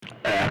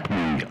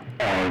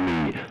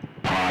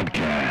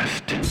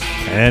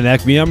And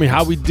Acme Army,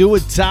 how we do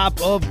it?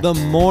 Top of the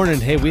morning.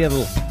 Hey, we had a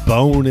little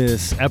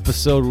bonus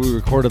episode we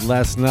recorded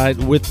last night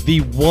with the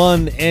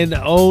one and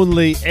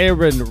only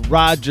Aaron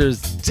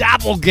Rodgers,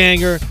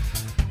 Doppelganger.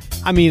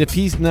 I mean, if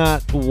he's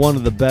not one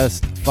of the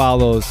best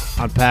follows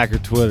on Packer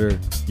Twitter,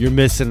 you're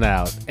missing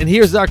out. And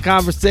here's our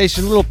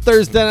conversation, a little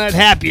Thursday night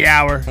happy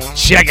hour.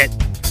 Check it.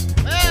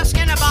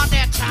 Asking about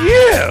that time.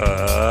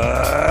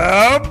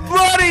 Yeah,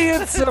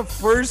 buddy, it's a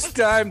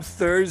first-time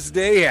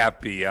Thursday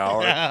happy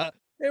hour.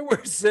 And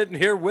we're sitting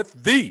here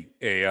with the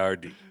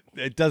ARD.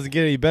 It doesn't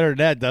get any better than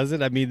that, does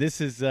it? I mean,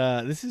 this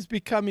is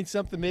becoming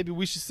something maybe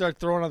we should start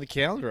throwing on the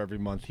calendar every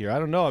month here. I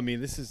don't know. I mean,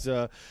 this is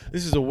a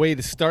way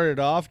to start it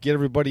off, get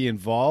everybody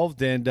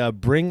involved, and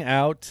bring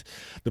out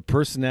the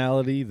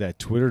personality that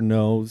Twitter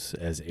knows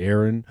as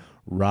Aaron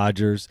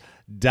Rodgers,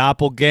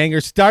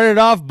 Doppelganger. Start it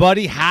off,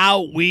 buddy.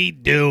 How we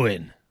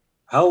doing?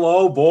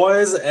 Hello,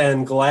 boys,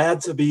 and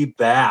glad to be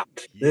back.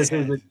 This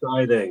is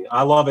exciting.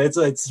 I love it.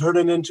 It's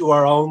turning into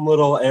our own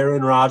little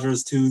Aaron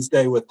Rodgers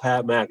Tuesday with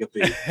Pat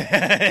McAfee.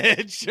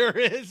 It sure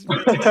is.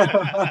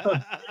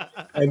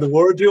 And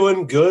we're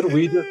doing good.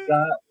 We just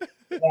got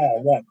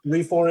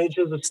 3-4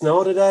 inches of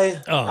snow today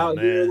out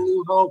here in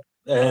New Hope,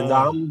 and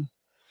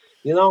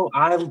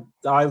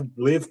I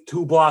live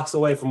 2 blocks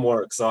away from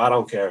work, so I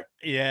don't care.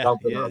 Yeah.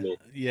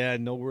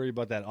 No worry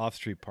about that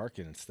off-street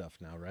parking and stuff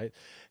now, right?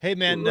 Hey,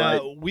 man, Right.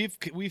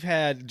 we've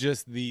had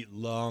just the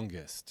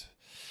longest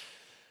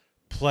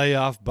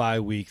playoff bye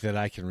week that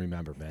I can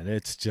remember, man.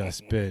 It's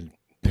just been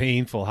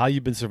painful. How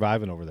you been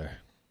surviving over there?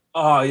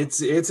 Oh,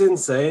 it's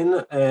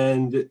insane,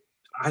 and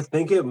I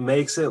think it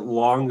makes it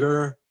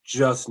longer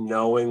just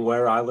knowing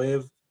where I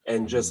live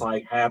and just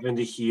like having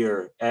to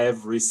hear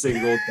every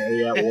single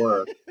day at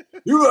work.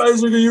 You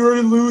guys are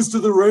ready to lose to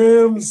the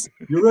Rams.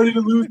 You're ready to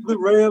lose to the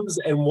Rams.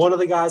 And one of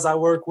the guys I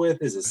work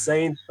with is a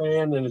Saints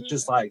fan, and it's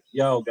just like,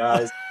 yo,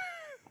 guys,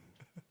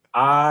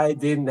 we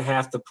didn't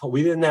have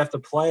to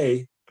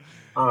play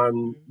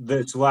on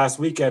this last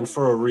weekend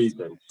for a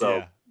reason.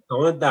 So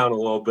tone it down a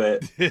little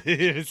bit.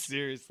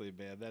 Seriously,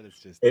 man, that is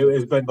just It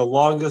has been the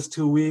longest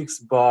 2 weeks,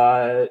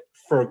 but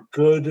for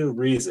good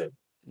reason.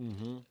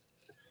 Mm-hmm.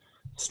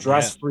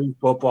 Stress-free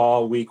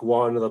football, week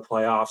 1 of the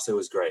playoffs. It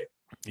was great.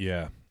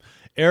 Yeah.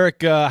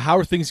 Eric, how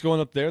are things going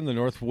up there in the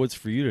North Woods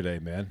for you today,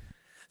 man?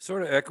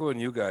 Sort of echoing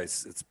you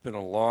guys. It's been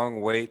a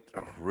long wait.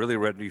 I'm really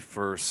ready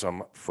for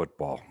some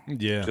football.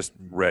 Yeah. Just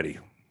ready.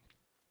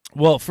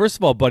 Well, first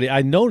of all, buddy,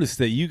 I noticed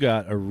that you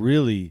got a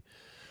really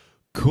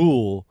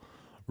cool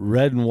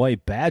red and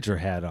white Badger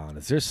hat on.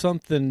 Is there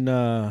something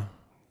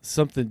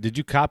did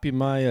you copy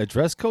my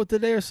dress code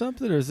today or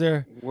something? Or is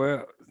there?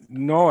 Well,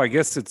 no, I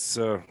guess it's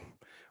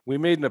we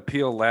made an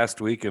appeal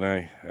last week, and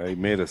I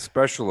made a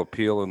special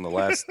appeal in the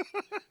last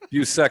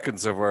few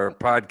seconds of our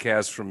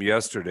podcast from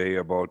yesterday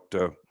about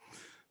the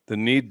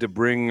need to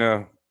bring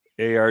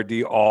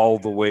ARD all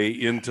the way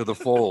into the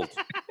fold.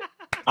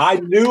 I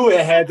knew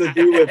it had to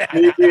do with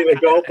me being a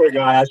Gopher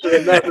guy. I should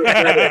have never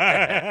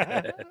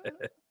said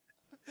it.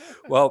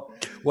 Well,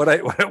 what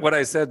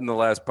I said in the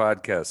last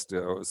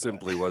podcast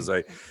simply was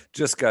I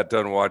just got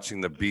done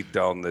watching the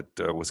beatdown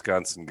that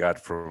Wisconsin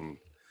got from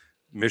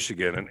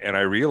Michigan, and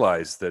I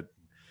realized that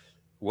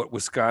what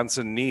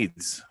Wisconsin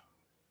needs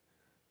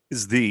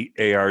is the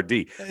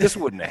ARD. This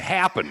wouldn't have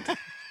happened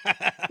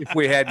if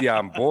we had you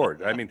on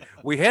board. I mean,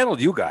 we handled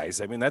you guys.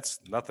 I mean,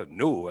 that's nothing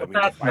new. I mean,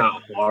 That's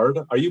not hard.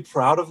 Are you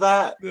proud of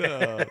that?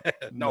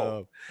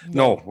 No,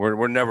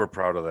 we're never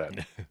proud of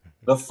that.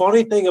 The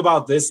funny thing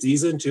about this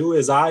season, too,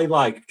 is I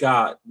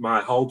got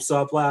my hopes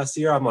up last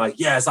year. I'm like,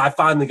 yes, I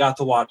finally got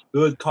to watch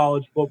good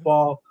college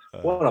football.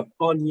 What a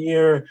fun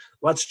year.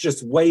 Let's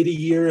just wait a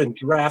year and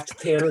draft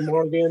Tanner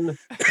Morgan.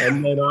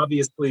 And then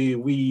obviously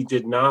we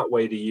did not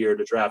wait a year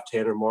to draft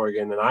Tanner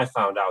Morgan. And I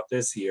found out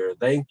this year,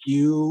 thank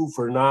you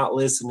for not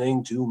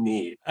listening to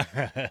me.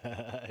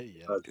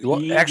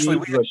 Well, actually,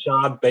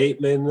 Rashad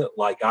Bateman,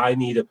 like I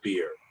need a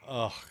beer.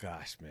 Oh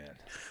gosh, man.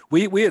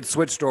 We had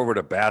switched over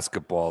to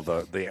basketball.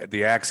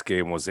 The Axe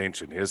game was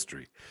ancient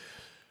history.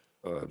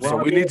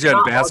 So we need you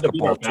in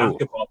basketball too.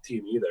 Basketball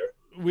team either.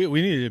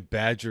 We need a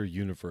Badger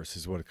universe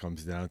is what it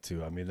comes down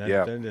to. I mean,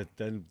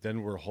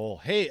 then we're whole.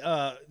 Hey,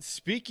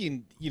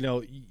 speaking,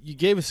 you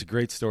gave us a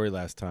great story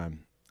last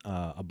time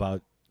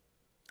about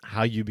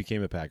how you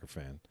became a Packer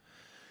fan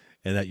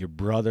and that your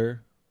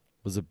brother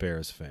was a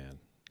Bears fan.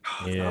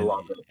 I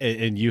love it.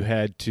 And you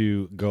had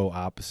to go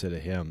opposite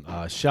of him.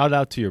 Shout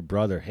out to your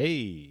brother.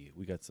 Hey,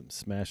 we got some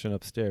smashing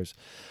upstairs.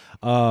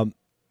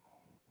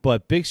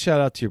 But big shout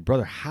out to your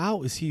brother.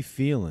 How is he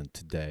feeling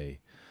today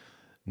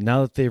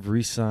now that they've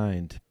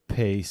re-signed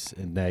Pace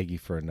and Nagy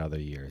for another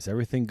year? Is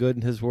everything good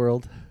in his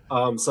world?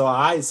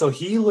 So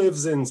he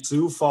lives in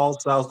Sioux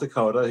Falls, South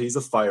Dakota. He's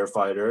a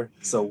firefighter.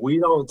 So we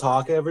don't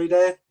talk every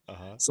day.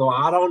 So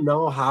I don't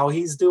know how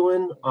he's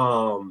doing.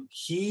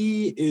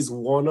 He is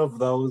one of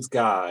those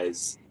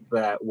guys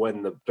that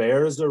when the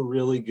Bears are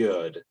really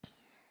good,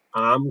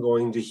 I'm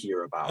going to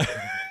hear about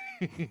it.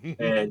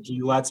 And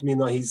he lets me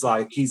know he's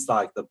like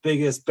the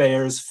biggest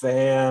Bears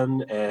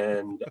fan.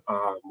 And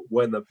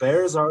when the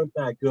Bears aren't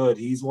that good,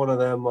 he's one of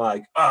them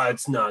like,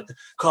 it's not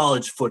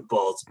college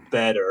football's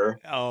better.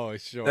 Oh,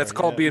 sure. That's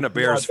called being a It's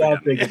Bears not fan.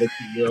 that big of a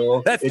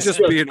deal. That's It's just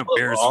being a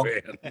Bears football.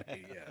 fan.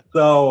 Yeah.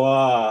 So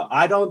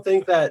I don't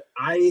think that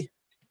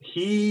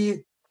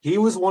he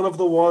was one of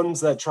the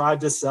ones that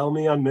tried to sell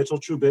me on Mitchell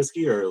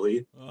Trubisky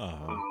early.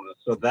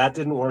 So that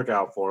didn't work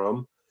out for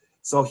him.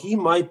 So he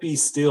might be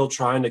still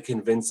trying to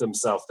convince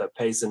himself that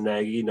Pace and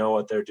Nagy know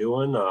what they're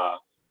doing.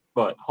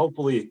 But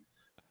hopefully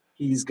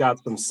he's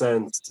got some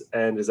sense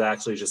and is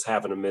actually just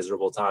having a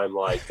miserable time.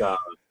 Like a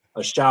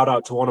shout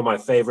out to one of my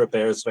favorite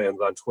Bears fans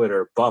on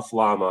Twitter, Buff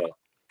Llama,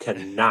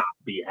 cannot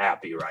be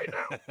happy right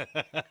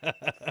now.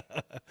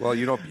 Well,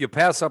 you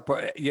pass up,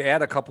 you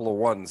add a couple of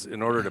ones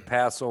in order to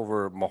pass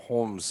over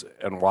Mahomes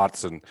and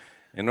Watson,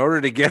 in order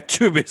to get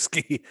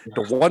Trubisky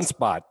to one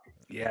spot.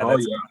 Yeah,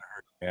 that's gotta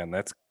hurt, man.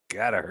 That's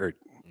gotta hurt.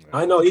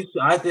 I know.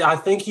 I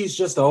think he's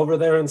just over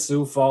there in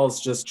Sioux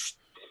Falls, just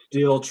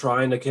still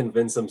trying to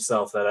convince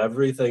himself that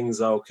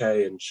everything's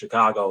okay in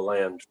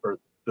Chicagoland for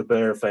the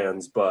Bear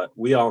fans, but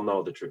we all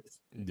know the truth.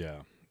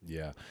 Yeah.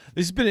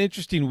 This has been an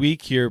interesting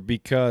week here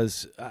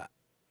because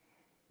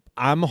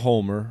I'm a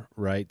homer,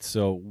 right?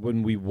 So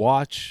when we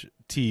watch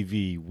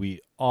TV, we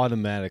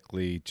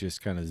automatically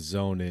just kind of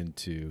zone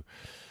into,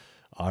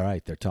 all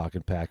right, they're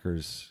talking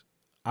Packers.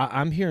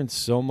 I'm hearing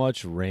so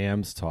much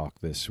Rams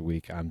talk this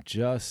week. I'm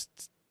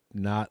just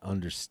not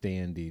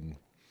understanding.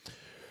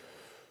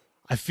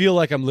 I feel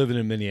like I'm living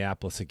in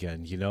Minneapolis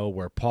again,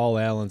 where Paul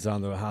Allen's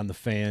on the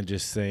fan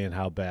just saying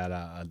how bad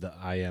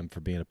I am for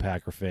being a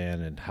Packer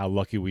fan and how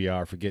lucky we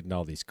are for getting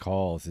all these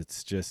calls.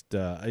 It's just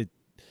we're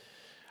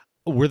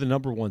the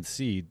number one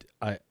seed.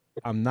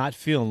 I'm not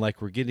feeling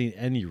like we're getting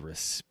any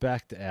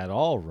respect at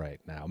all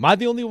right now. Am I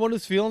the only one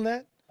who's feeling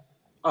that?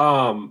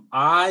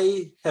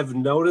 I have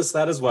noticed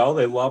that as well.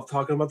 They love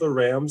talking about the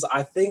Rams.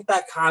 I think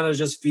that kind of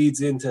just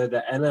feeds into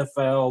the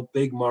NFL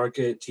big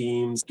market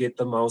teams get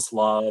the most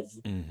love.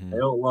 They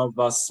don't love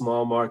us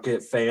small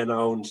market fan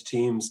owned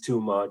teams too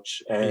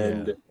much.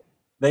 And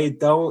they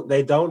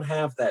don't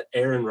have that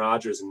Aaron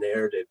Rodgers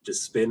narrative to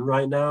spin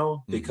right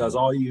now because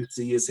all you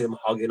see is him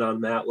hugging on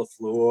Matt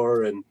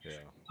LaFleur and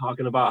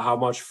talking about how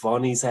much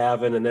fun he's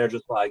having, and they're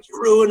just like,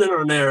 you're ruining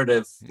our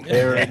narrative,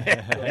 Aaron.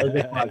 They're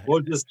just like, we'll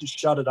just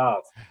shut it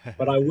off.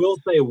 But I will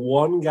say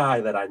one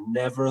guy that I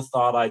never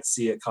thought I'd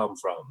see it come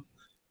from,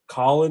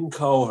 Colin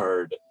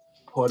Cowherd,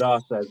 put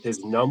us as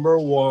his number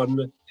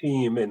one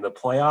team in the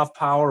playoff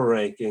power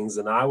rankings,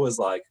 and I was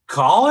like,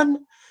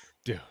 Colin?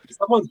 Dude. Did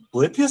someone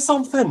flip you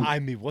something? I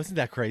mean, wasn't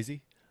that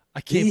crazy?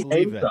 I can't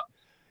believe that.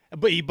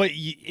 But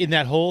in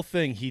that whole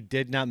thing, he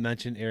did not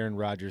mention Aaron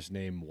Rodgers'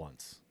 name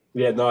once.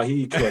 Yeah, no,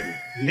 he couldn't.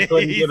 He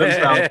couldn't give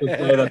himself to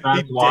say that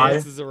that's why. He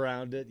dances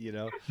around it,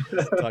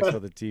 talks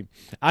about the team.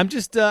 I'm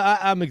just,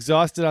 I'm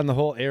exhausted on the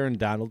whole Aaron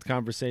Donald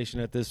conversation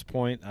at this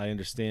point. I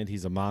understand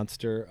he's a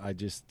monster. I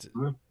just,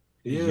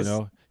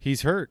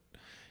 he's hurt.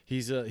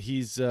 He'll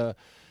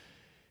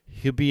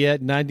be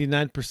at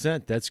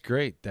 99%. That's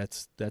great.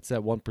 That's that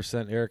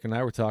 1% Eric and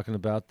I were talking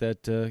about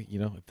that,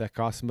 if that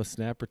costs him a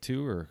snap or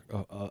two or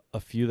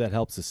a few, that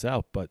helps us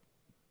out. But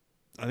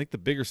I think the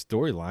bigger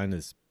storyline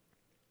is,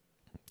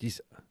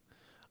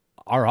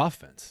 our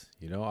offense.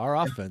 Our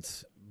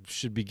offense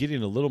should be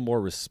getting a little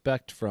more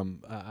respect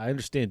from. I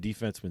understand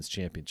defense wins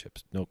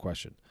championships, no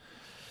question.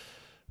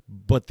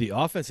 But the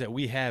offense that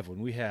we have,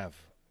 when we have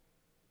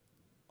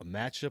a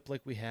matchup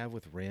like we have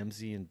with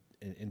Ramsey and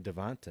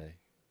Devontae,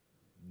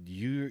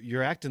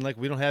 you're acting like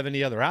we don't have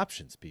any other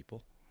options,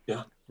 people.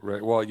 Yeah,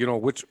 right. Well,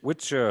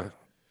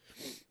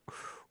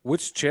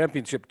 which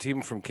championship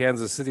team from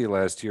Kansas City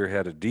last year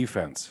had a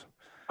defense?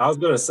 I was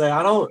gonna say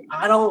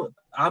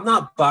I'm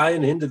not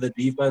buying into the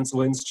defense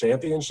wins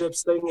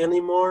championships thing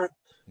anymore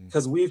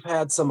because we've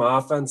had some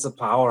offensive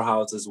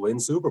powerhouses win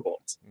Super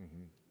Bowls.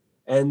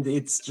 And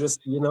it's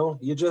just,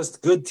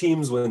 good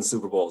teams win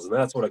Super Bowls, and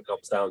that's what it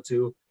comes down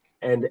to.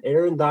 And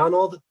Aaron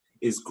Donald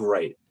is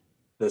great.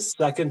 The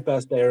second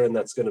best Aaron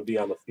that's going to be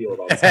on the field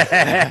on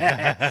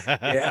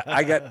Saturday.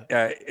 I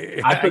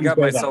got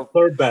myself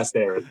third best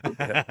Aaron.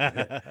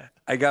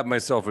 I got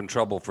myself in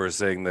trouble for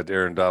saying that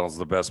Aaron Donald's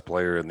the best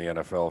player in the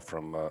NFL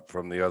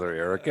from the other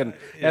Eric,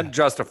 and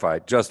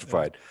justified.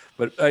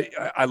 But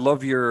I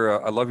love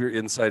your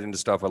insight into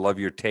stuff. I love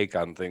your take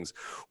on things.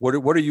 What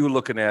are you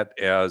looking at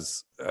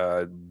as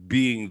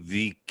being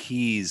the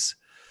keys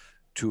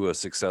to a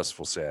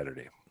successful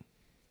Saturday?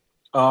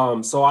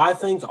 So I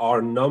think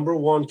our number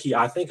one key,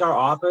 I think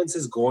our offense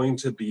is going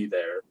to be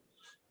there.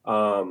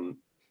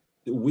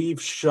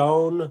 We've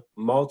shown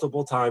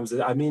multiple times.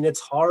 I mean,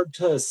 it's hard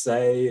to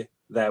say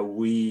that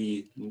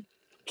we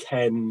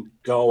can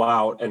go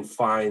out and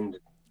find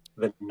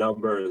the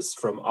numbers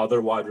from other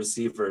wide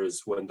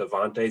receivers when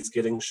Devontae's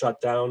getting shut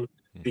down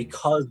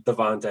because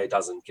Devontae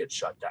doesn't get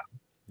shut down.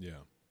 Yeah.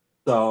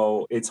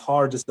 So it's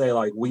hard to say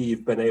like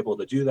we've been able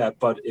to do that.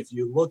 But if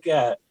you look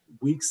at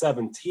Week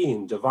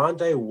 17,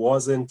 Devontae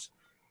wasn't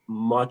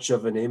much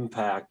of an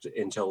impact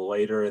until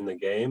later in the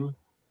game.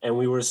 and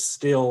we were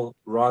still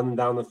running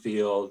down the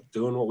field,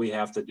 doing what we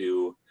have to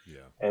do.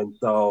 Yeah. And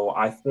so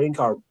I think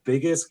our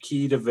biggest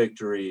key to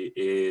victory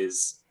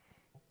is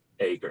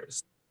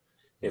Akers.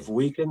 If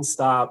we can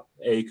stop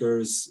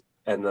Akers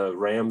and the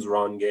Rams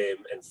run game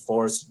and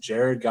force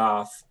Jared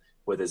Goff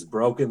with his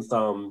broken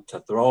thumb to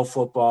throw a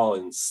football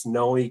in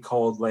snowy,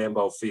 cold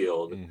Lambeau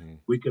Field,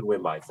 we could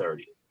win by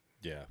 30.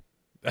 Yeah.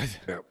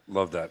 Yeah,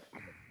 love that.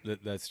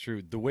 That's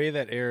true. The way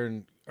that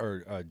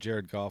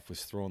Jared Goff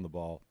was throwing the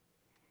ball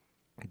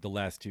the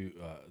last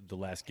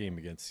game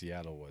against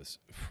Seattle was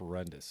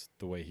horrendous.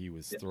 The way he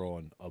was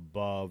throwing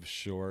above,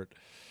 short,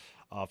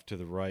 off to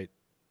the right,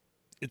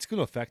 it's going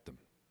to affect him.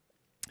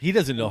 He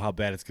doesn't know how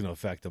bad it's going to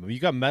affect him. I mean,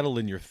 you got metal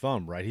in your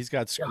thumb, right? He's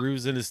got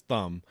screws in his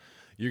thumb.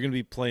 You're going to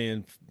be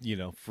playing,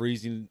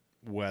 freezing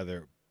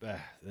weather.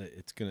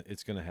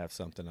 It's gonna have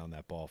something on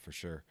that ball for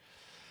sure.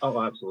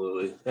 Oh,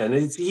 absolutely. And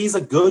he's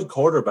a good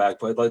quarterback,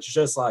 but it's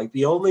just like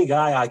the only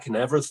guy I can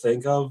ever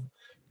think of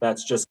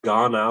that's just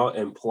gone out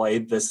and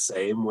played the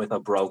same with a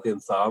broken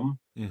thumb,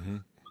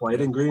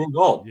 played in green and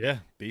gold. Yeah,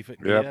 beef it.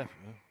 Yep. Yeah.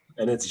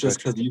 And it's just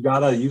because you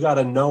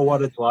gotta know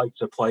what it's like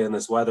to play in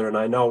this weather. And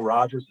I know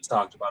Rodgers has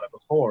talked about it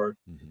before.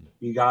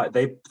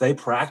 They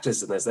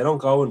practice in this. They don't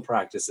go and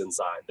practice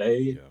inside.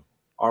 They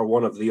are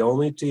one of the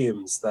only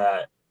teams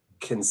that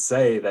can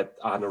say that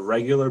on a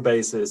regular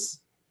basis,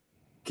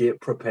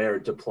 get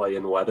prepared to play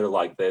in weather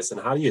like this.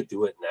 And how do you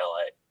do it in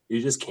LA?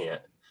 You just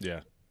can't. Yeah.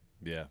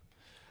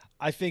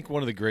 I think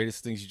one of the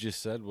greatest things you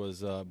just said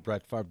was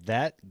Brett Favre.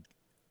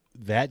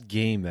 That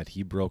game that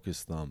he broke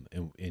his thumb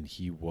and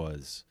he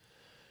was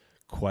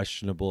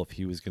questionable if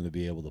he was going to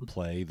be able to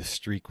play. The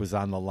streak was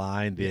on the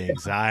line, the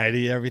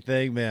anxiety,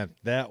 everything. Man,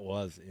 that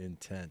was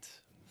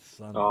intense.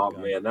 Man,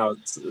 that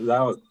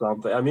was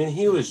something. I mean,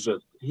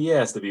 he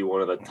has to be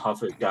one of the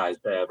toughest guys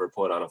to ever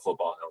put on a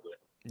football helmet.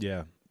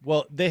 Yeah.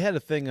 Well, they had a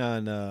thing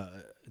on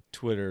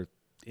Twitter,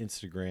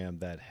 Instagram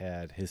that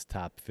had his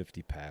top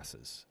 50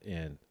 passes.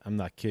 And I'm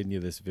not kidding you,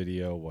 this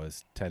video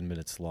was 10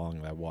 minutes long,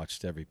 and I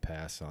watched every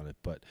pass on it.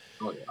 But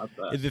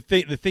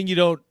the thing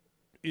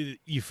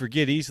you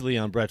forget easily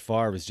on Brett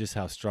Favre is just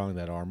how strong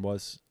that arm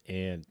was.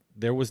 And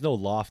there was no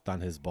loft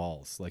on his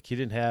balls. Like, he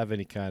didn't have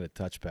any kind of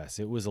touch pass.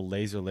 It was a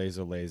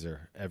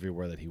laser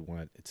everywhere that he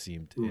went, it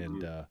seemed.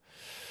 And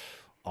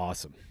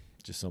awesome.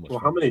 Just so much Well,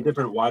 fun. how many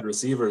different wide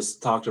receivers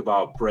talked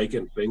about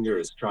breaking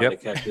fingers trying to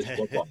catch his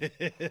football?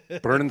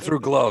 Burning through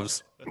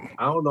gloves.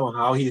 I don't know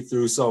how he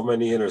threw so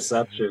many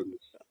interceptions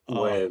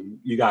when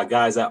you got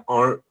guys that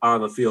aren't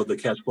on the field to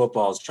catch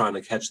footballs trying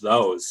to catch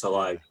those.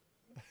 So,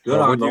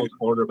 good on those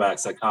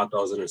quarterbacks that caught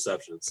those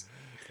interceptions.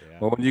 Yeah.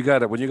 Well, when you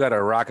got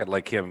a rocket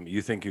like him,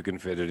 you think you can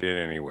fit it in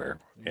anywhere,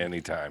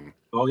 anytime.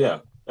 Oh yeah,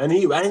 and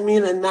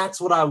and that's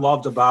what I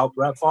loved about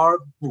Brett Favre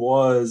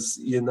was,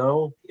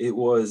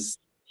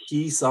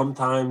 he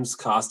sometimes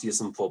cost you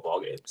some football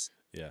games.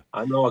 Yeah.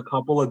 I know a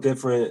couple of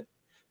different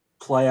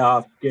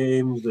playoff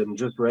games and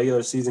just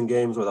regular season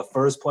games where the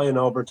first play in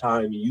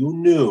overtime, you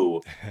knew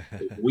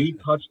if we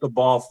touched the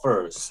ball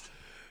first,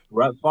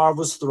 Brett Favre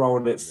was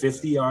throwing it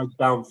 50 yards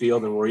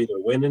downfield and we're either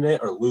winning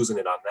it or losing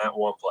it on that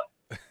one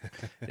play.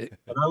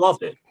 And I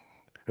loved it.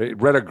 I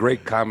read a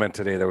great comment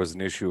today. There was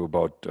an issue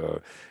about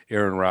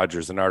Aaron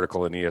Rodgers, an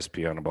article in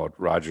ESPN about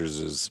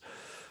Rodgers'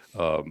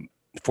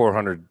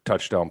 400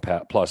 touchdown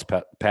plus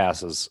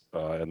passes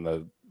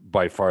and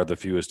by far the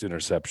fewest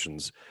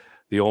interceptions.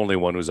 The only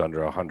one who's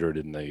under 100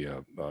 in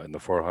the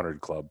 400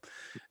 club.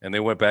 And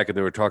they went back and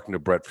they were talking to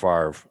Brett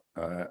Favre.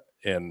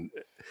 And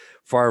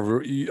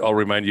Favre, I'll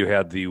remind you,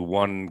 had the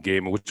one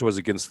game, which was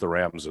against the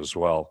Rams as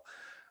well,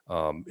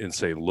 in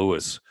St.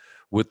 Louis,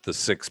 with the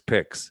 6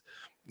 picks.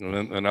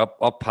 And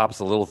up pops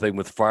a little thing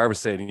with Favre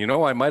saying,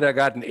 I might have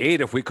gotten 8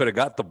 if we could have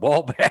got the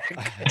ball back.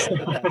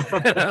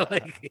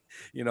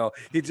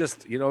 He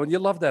just, and you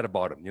love that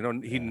about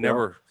him. He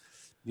never,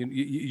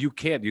 you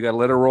can't, you got to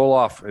let it roll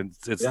off. And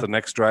it's the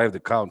next drive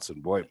that counts.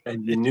 And boy.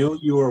 And you knew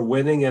you were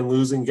winning and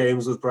losing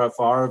games with Brett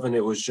Favre, and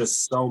it was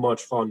just so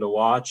much fun to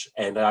watch.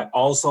 And I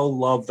also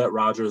love that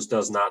Rodgers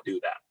does not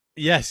do that.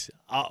 Yes,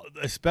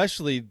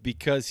 especially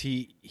because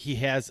he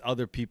has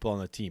other people on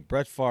the team.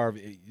 Brett Favre,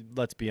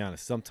 let's be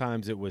honest,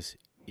 sometimes it was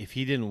if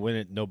he didn't win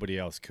it, nobody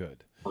else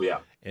could. Oh, yeah.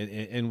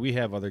 And we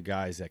have other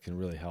guys that can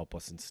really help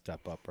us and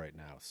step up right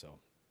now. So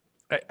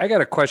I got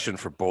a question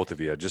for both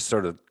of you. Just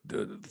sort of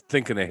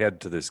thinking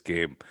ahead to this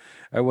game.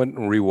 I went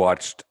and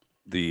rewatched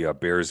the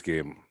Bears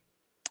game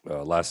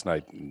last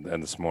night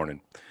and this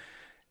morning.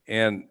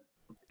 And,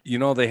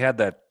 they had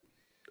that.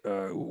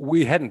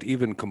 We hadn't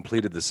even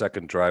completed the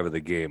second drive of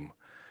the game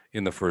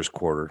in the first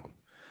quarter.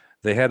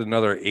 They had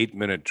another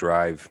 8-minute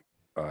drive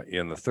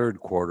in the third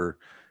quarter.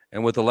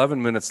 And with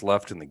 11 minutes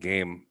left in the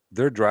game,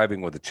 they're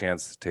driving with a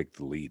chance to take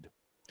the lead.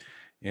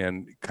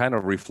 And kind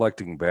of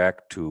reflecting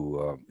back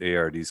to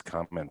ARD's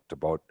comment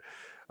about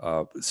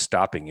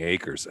stopping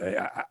Akers,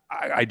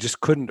 I just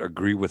couldn't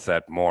agree with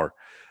that more.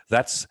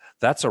 That's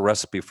a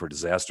recipe for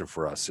disaster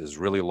for us, is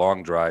really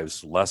long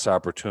drives, less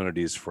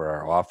opportunities for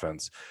our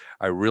offense.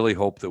 I really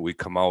hope that we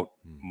come out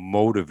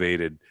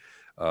motivated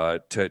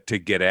to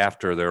get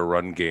after their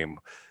run game.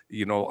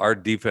 our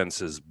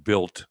defense is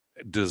built,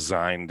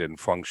 designed, and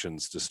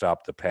functions to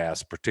stop the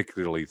pass,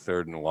 particularly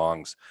third and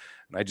longs.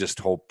 And I just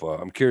hope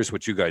I'm curious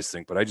what you guys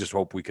think, but I just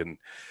hope we can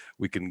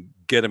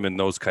get them in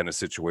those kind of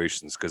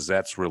situations, because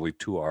that's really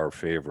to our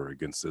favor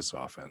against this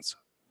offense.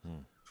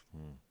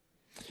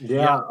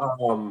 Yeah,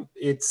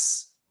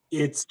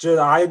 it's just,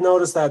 I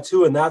noticed that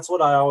too, and that's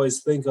what I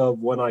always think of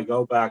when I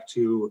go back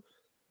to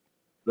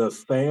the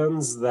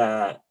fans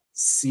that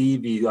see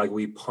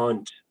we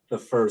punt the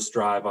first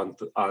drive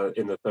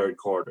in the third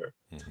quarter,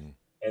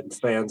 and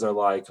fans are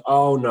like,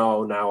 "Oh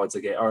no, now it's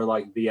a game," or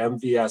like the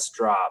MVS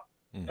drop,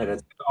 and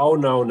it's, "Oh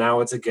no,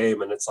 now it's a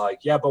game," and it's like,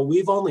 yeah, but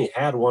we've only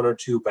had one or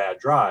two bad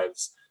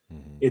drives.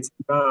 It's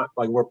not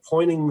like we're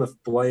pointing the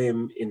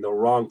blame in the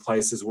wrong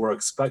places. We're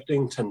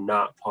expecting to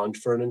not punt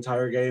for an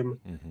entire game,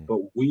 but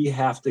we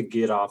have to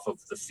get off of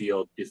the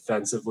field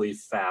defensively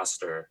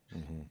faster.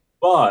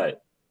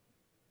 But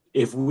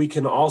if we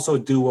can also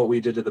do what we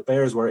did to the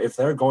Bears, where if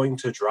they're going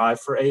to drive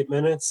for 8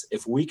 minutes,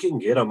 if we can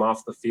get them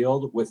off the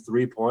field with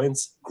 3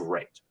 points,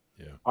 great.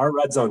 Yeah. Our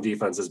red zone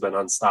defense has been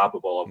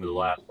unstoppable over the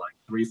last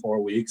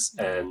 3-4 weeks.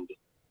 And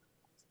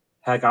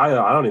heck,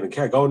 I don't even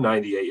care. Go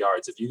 98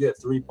 yards. If you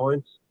get 3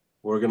 points,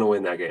 we're going to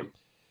win that game.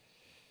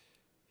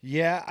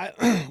 Yeah.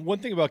 One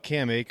thing about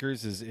Cam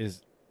Akers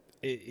is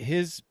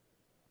his –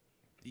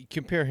 you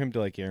compare him to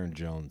like Aaron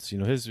Jones.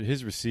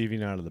 His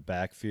receiving out of the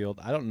backfield,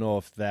 I don't know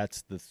if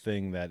that's the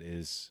thing that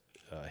is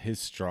his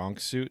strong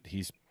suit.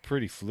 He's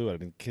pretty fluid. I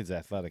mean, the kid's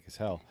athletic as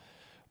hell.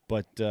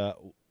 But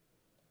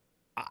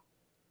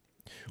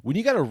when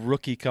you got a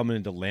rookie coming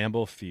into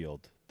Lambeau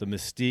Field, the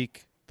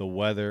mystique, the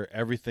weather,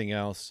 everything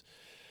else,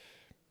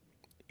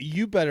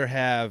 you better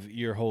have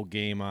your whole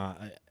game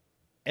on.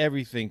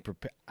 Everything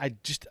prepared.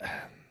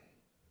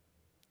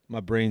 My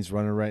brain's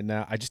running right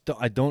now.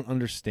 I don't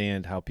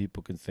understand how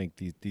people can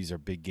think these are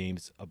big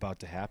games about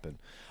to happen.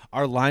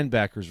 Our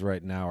linebackers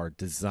right now are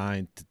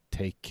designed to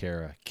take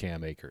care of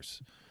Cam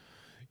Akers.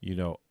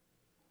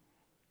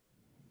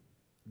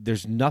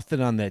 There's nothing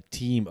on that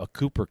team, a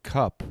Cooper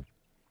Kupp.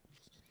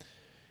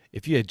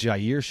 If you had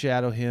Jair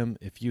shadow him,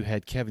 if you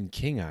had Kevin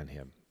King on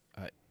him,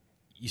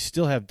 you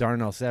still have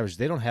Darnell Savage.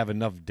 They don't have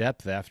enough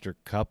depth after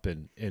Kupp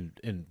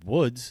and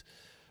Woods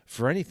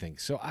for anything.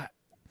 So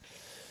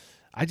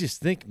I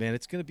just think, man,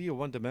 it's going to be a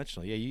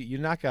one-dimensional. Yeah, you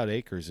knock out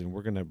Akers, and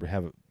we're going to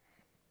have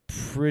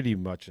pretty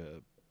much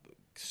a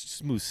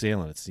smooth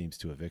sailing, it seems,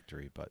 to a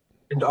victory.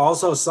 And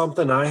also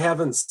something I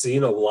haven't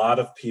seen a lot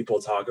of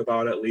people talk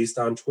about, at least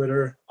on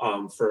Twitter,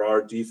 for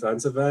our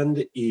defensive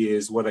end,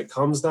 is when it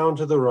comes down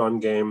to the run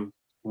game.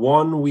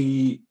 One,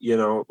 we've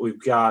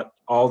got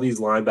all these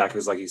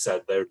linebackers, like you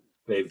said,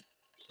 they've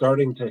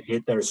starting to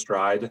hit their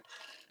stride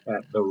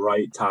at the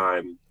right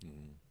time.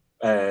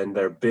 And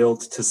they're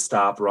built to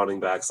stop running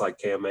backs like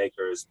Cam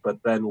Akers.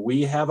 But then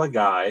we have a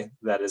guy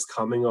that is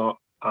coming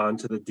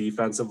onto the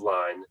defensive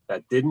line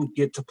that didn't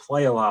get to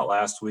play a lot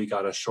last week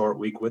on a short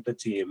week with the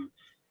team,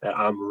 that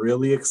I'm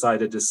really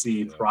excited to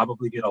see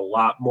probably get a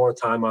lot more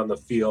time on the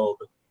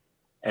field.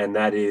 And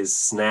that is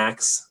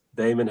Snacks,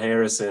 Damon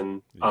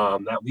Harrison,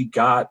 that we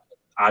got,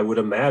 I would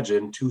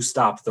imagine, to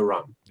stop the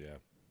run.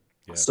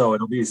 Yeah. So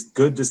it'll be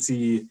good to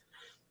see.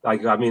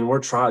 We're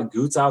trying,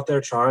 Goot's out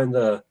there trying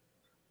to,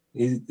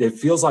 it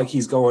feels like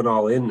he's going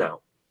all in now,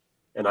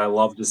 and I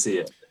love to see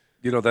it.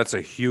 That's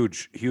a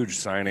huge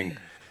signing.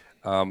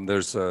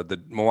 There's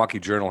the Milwaukee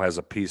Journal has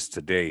a piece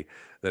today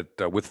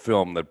that with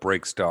film that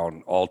breaks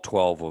down all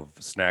 12 of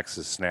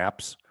Snacks'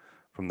 snaps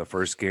from the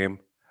first game.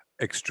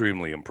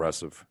 Extremely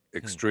impressive.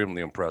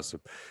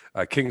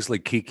 Kingsley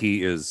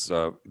Keke is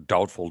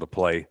doubtful to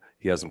play.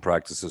 He hasn't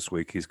practiced this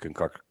week. He's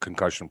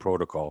concussion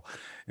protocol.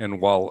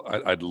 And while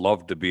I'd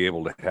love to be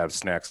able to have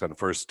Snacks on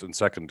first and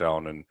second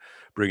down and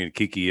bringing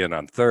Keke in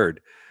on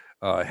third,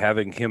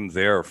 having him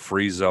there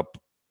frees up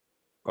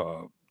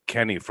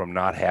Kenny from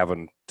not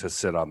having to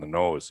sit on the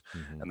nose.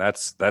 And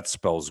that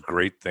spells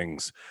great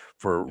things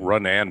for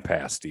run and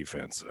pass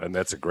defense. And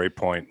that's a great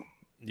point.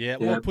 Yeah,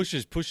 well,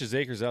 it pushes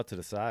Akers out to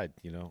the side,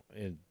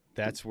 and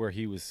that's where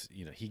he was,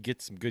 he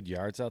gets some good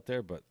yards out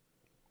there, but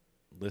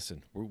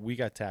listen, we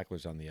got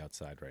tacklers on the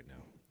outside right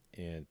now.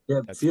 And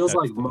it feels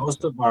like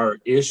most of our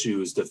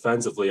issues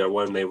defensively are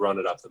when they run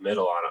it up the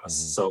middle on us.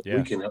 So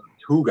we can have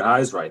two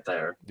guys right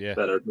there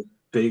that are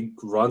big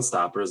run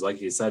stoppers, like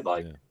you said,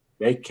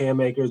 make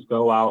Cam Akers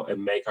go out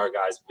and make our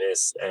guys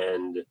miss.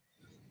 And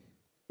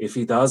if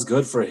he does,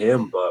 good for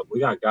him. But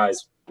we got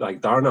guys like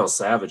Darnell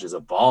Savage is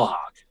a ball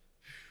hawk.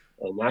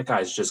 And that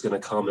guy's just going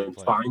to come and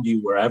find you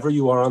wherever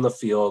you are on the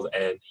field,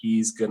 and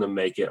he's going to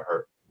make it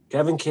hurt.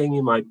 Kevin King,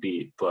 you might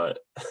beat, but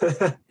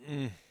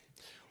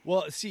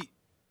well, see,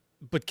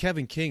 but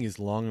Kevin King is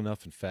long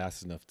enough and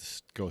fast enough to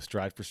go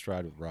stride for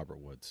stride with Robert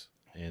Woods,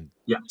 and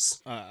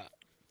yes,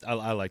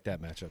 I like that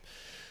matchup.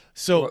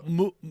 So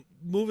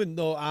moving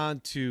though on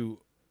to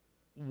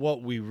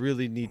what we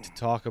really need to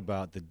talk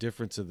about, the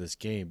difference of this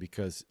game,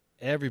 because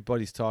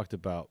everybody's talked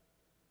about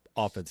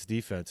offense,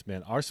 defense,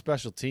 man. Our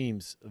special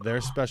teams, their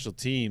special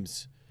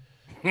teams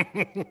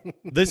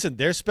Listen,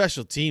 their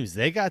special teams,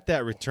 they got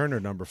that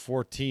returner number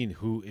 14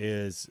 who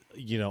is,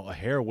 a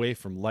hair away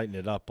from lighting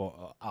it up.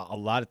 A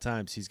lot of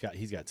times he's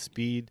got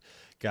speed,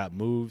 got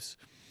moves.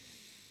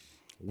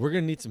 We're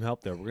going to need some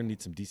help there. We're going to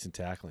need some decent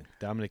tackling.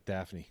 Dominic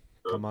Daphne,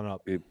 come on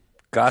up.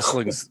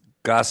 Gosling's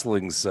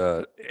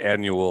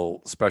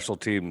annual special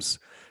teams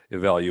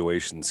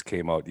evaluations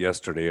came out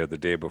yesterday or the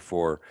day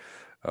before.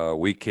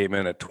 We came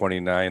in at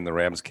 29. The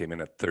Rams came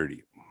in at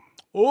 30.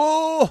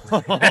 Oh,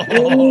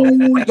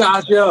 we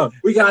got you.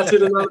 We got you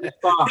to know the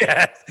spot.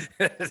 Yeah.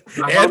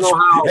 I don't know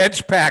how.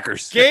 Edge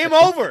Packers. game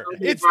over.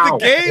 It's the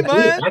game,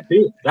 man.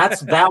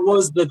 That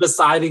was the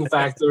deciding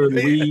factor.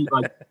 We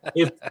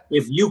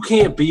if you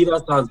can't beat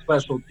us on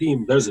special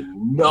team, there's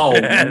no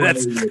way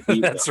to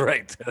beat us.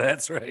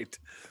 That's right.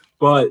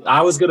 But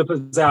I was gonna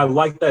say I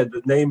like that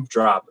the name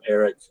drop,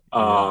 Eric.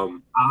 My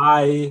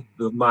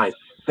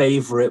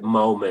favorite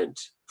moment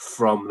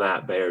from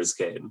that Bears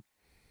game.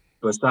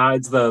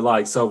 Besides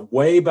so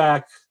way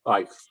back,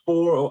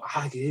 4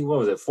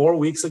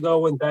 weeks ago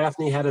when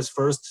Daphne had his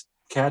first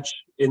catch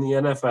in the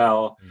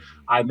NFL,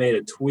 I made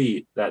a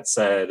tweet that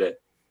said,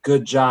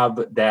 "Good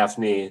job,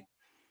 Daphne.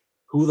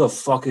 Who the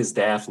fuck is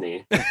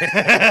Daphne?" And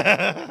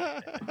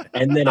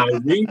then I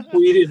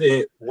retweeted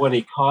it when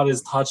he caught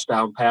his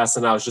touchdown pass,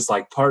 and I was just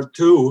like, "Part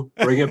 2,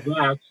 bring it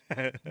back.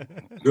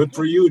 Good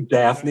for you,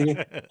 Daphne."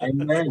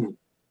 And then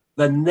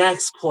the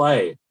next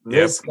play,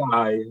 this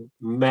guy,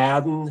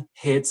 Madden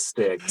hit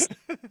sticks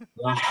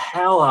the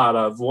hell out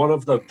of one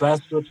of the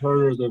best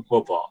returners in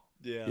football.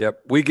 Yeah.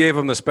 Yep. We gave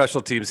him the special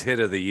teams hit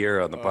of the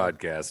year on the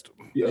podcast.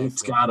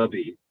 It's gotta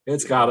be.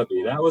 It's gotta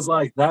be. That was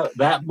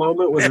that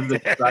moment was as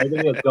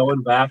exciting as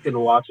going back and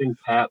watching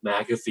Pat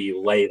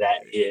McAfee lay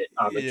that hit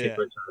on the kick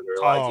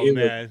returner.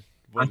 Man.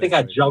 I think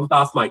I jumped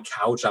off my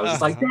couch. I was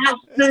just like,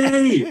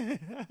 Daphne!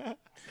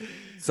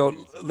 So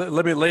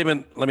let me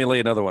lay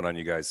another one on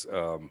you guys.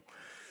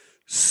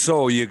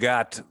 So you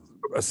got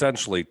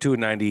essentially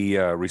 290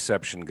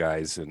 reception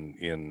guys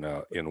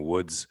in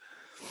Woods,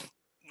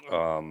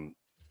 and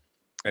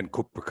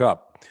Cooper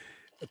Kupp.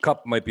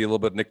 Kupp might be a little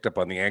bit nicked up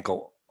on the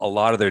ankle. A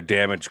lot of their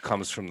damage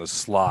comes from the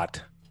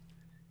slot.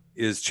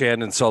 Is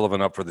Chandon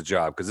Sullivan up for the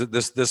job? Because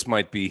this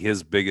might be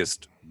his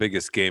biggest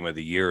game of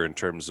the year in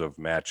terms of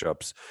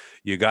matchups.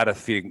 You got to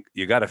think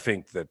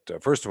that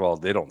first of all,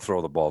 they don't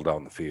throw the ball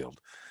down the field.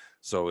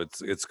 So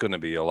it's going to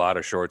be a lot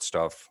of short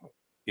stuff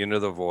into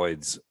the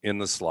voids, in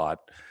the slot,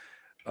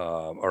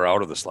 or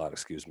out of the slot,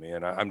 excuse me.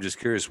 And I'm just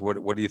curious,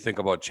 what do you think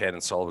about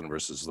Chandon Sullivan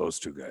versus those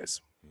two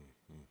guys?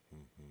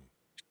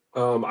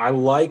 I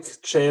like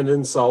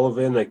Chandon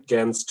Sullivan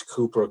against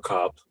Cooper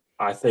Kupp.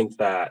 I think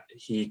that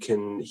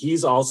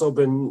he's also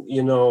been,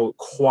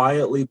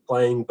 quietly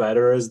playing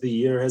better as the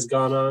year has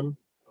gone on.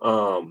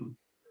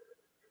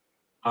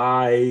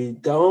 If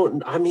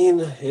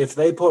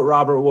they put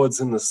Robert Woods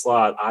in the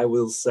slot, I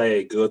will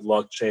say good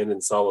luck, Chandon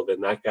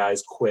Sullivan. That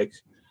guy's quick.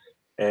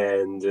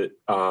 And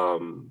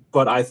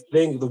but I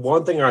think the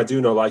one thing I do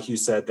know, like you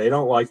said, they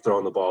don't like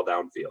throwing the ball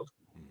downfield.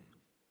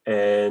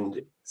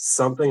 And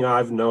something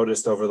I've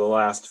noticed over the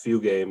last few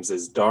games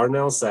is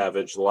Darnell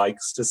Savage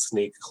likes to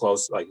sneak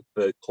close, like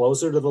the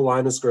closer to the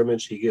line of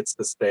scrimmage he gets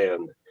to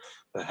stand,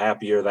 the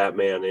happier that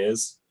man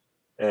is.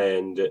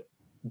 And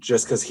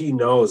just because he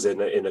knows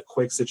in a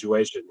quick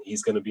situation,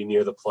 he's going to be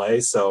near the play.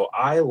 So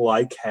I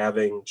like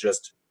having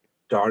just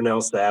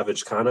Darnell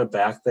Savage kind of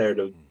back there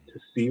to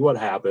see what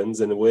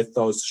happens. And with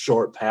those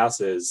short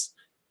passes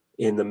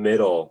in the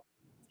middle,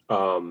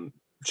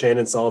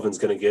 Chandon Sullivan's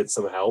going to get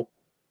some help.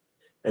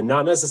 And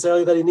not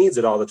necessarily that he needs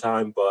it all the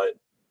time, but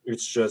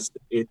it's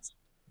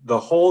the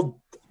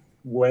whole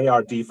way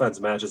our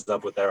defense matches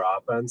up with their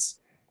offense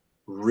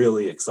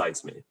really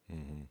excites me.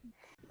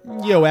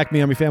 Yo, Acme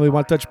Army family,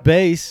 want to touch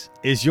base?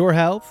 Is your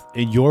health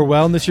and your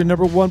wellness your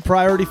number one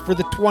priority for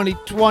the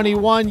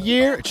 2021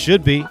 year? It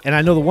should be. And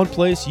I know the one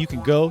place you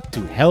can go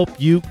to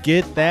help you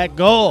get that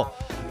goal.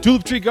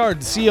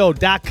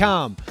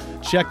 TulipTreeGardenCO.com.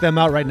 Check them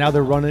out right now.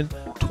 They're running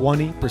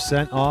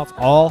 20% off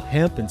all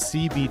hemp and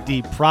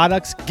CBD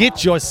products.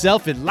 Get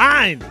yourself in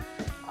line.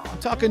 I'm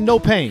talking no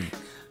pain,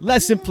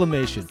 less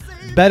inflammation,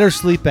 better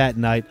sleep at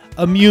night,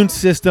 immune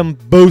system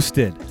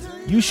boosted.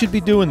 You should be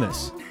doing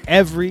this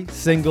every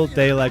single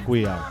day like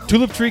we are.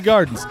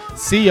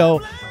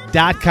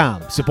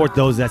 TulipTreeGardensCO.com. Support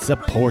those that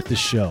support the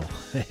show.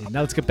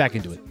 Now let's get back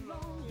into it.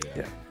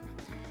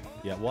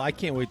 Yeah. Well, I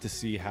can't wait to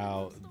see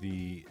how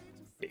the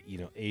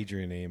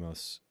Adrian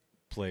Amos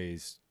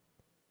plays.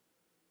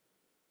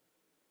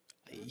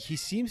 He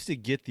seems to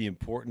get the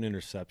important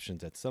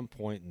interceptions at some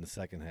point in the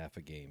second half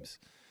of games.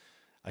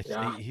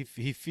 He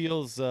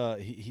feels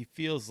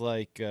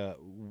like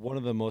one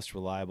of the most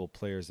reliable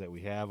players that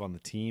we have on the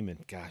team,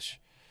 and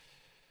gosh,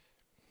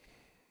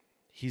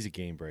 he's a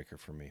game breaker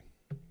for me.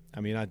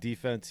 I mean, on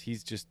defense,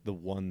 he's just the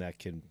one that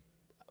can.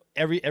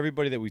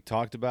 Everybody that we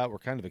talked about, we're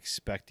kind of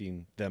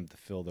expecting them to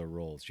fill their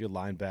roles. Your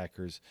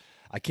linebackers,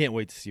 I can't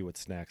wait to see what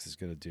Snacks is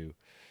going to do,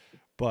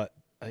 but.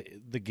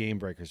 The game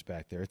breakers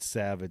back there. It's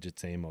Savage.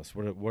 It's Amos.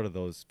 What are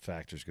those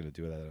factors going to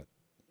do with that?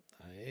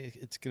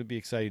 it's going to be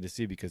exciting to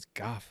see because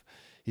Goff,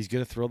 he's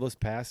going to throw those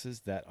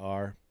passes that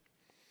are,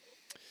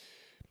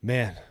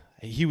 man,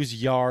 he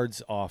was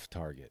yards off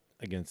target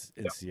in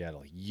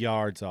Seattle,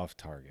 yards off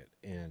target.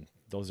 And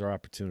those are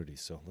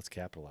opportunities. So let's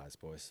capitalize,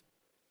 boys.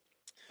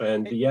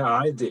 And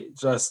I did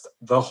just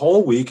the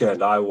whole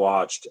weekend I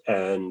watched,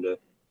 and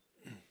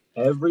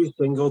every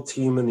single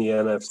team in the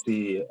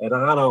NFC,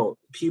 and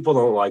people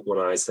don't like when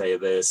I say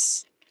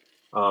this,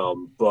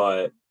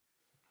 but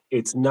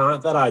it's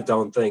not that I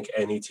don't think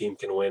any team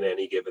can win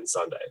any given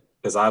Sunday,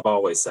 because I've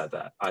always said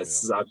that. I've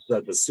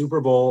said the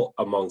Super Bowl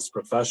amongst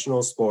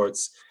professional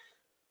sports,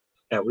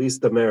 at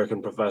least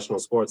American professional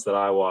sports that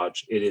I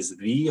watch, it is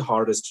the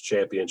hardest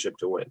championship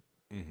to win.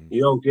 Mm-hmm.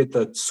 You don't get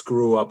the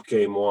screw up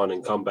game 1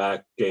 and come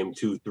back game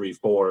 2, 3,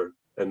 4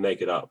 and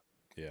make it up.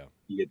 Yeah.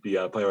 You get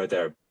the play right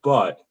there.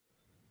 But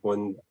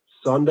when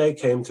Sunday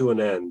came to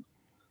an end,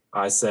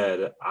 I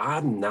said,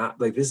 I'm not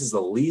this is the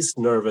least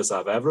nervous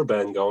I've ever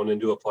been going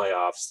into a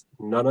playoffs.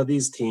 None of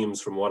these teams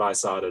from what I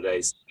saw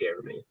today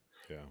scare me.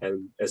 Yeah.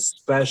 And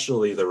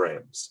especially the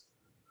Rams.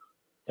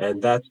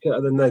 And then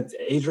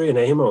Adrian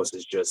Amos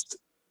is just,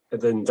 and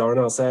then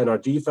Darnell said, our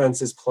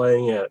defense is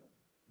playing at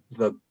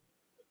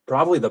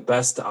probably the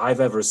best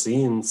I've ever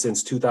seen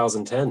since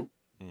 2010.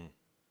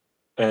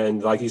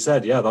 And like you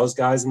said, those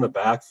guys in the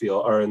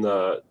backfield or in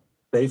the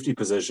safety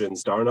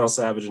positions, Darnell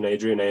Savage and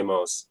Adrian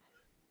Amos,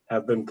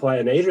 have been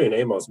playing. Adrian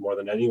Amos, more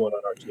than anyone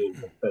on our team,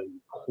 has been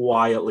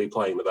quietly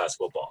playing the best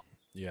football.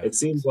 Yeah. It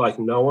seems like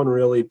no one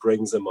really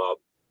brings him up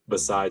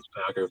besides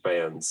Packer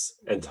fans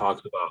and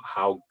talks about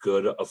how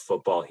good of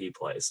football he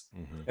plays.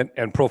 Mm-hmm.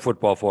 And Pro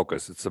Football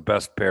Focus, it's the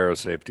best pair of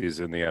safeties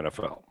in the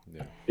NFL.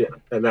 Yeah,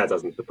 and that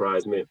doesn't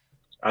surprise me.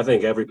 I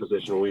think every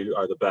position we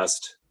are the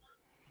best.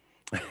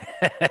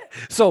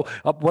 So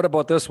what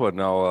about this one?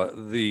 Now,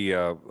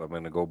 I'm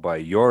going to go by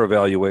your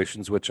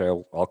evaluations, which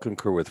I'll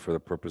concur with for the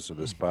purpose of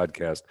this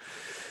podcast.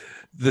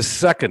 The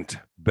second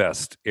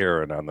best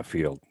Aaron on the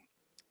field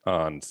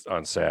on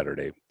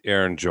Saturday,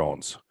 Aaron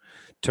Jones.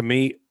 To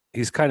me,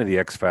 he's kind of the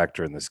X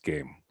factor in this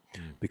game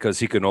because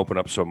he can open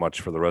up so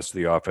much for the rest of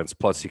the offense.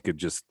 Plus, he could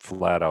just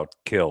flat out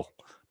kill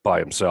by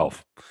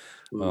himself.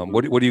 Mm-hmm.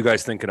 What are you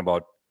guys thinking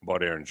about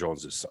Aaron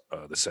Jones this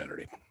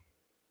Saturday?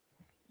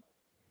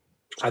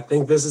 I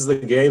think this is the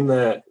game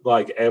that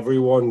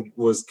everyone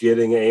was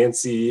getting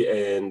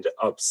antsy and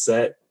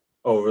upset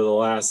over the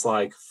last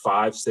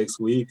 5-6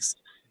 weeks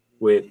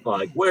with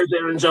where's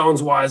Aaron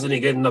Jones? Why isn't he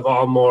getting the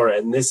ball more?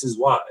 And this is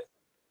why,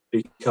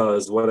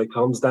 because when it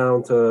comes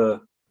down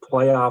to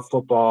playoff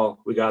football,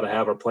 we got to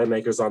have our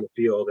playmakers on the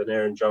field, and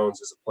Aaron Jones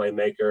is a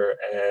playmaker,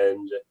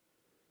 and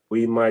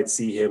we might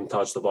see him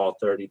touch the ball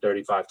 30,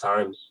 35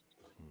 times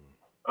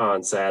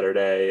on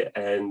Saturday.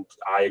 And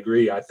I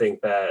agree. I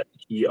think that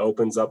he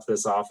opens up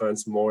this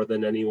offense more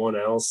than anyone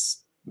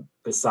else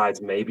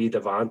besides maybe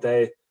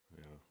Devontae.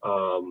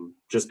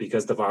 Just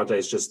because Devontae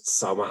is just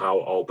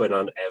somehow open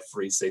on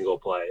every single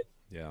play.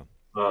 Yeah.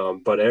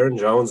 But Aaron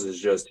Jones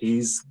is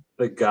he's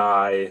the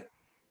guy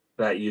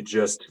that you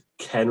just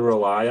can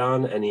rely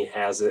on, and he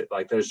has it.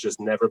 There's just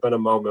never been a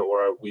moment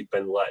where we've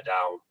been let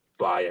down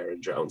by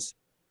Aaron Jones.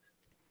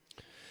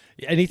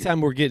 Anytime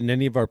we're getting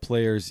any of our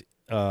players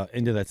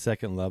into that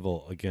second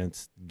level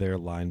against their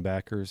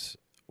linebackers,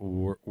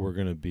 we're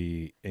going to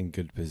be in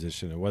good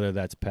position. And whether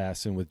that's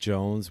passing with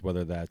Jones,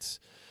 whether that's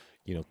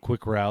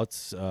quick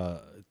routes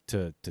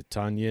to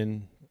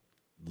Tunyon,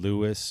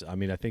 Lewis. I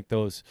mean, I think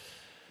those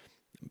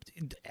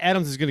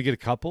Adams is going to get a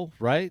couple,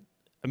 right?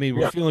 I mean,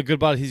 we're feeling good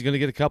about it. He's going to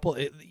get a couple.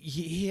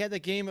 He had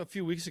that game a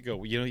few weeks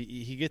ago.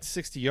 He gets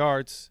 60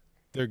 yards.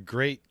 They're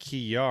great key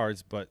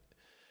yards, but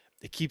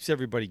it keeps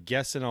everybody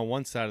guessing on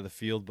one side of the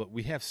field. But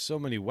we have so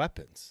many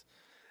weapons.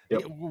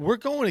 Yep. We're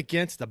going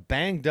against a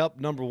banged up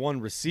number 1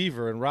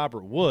 receiver in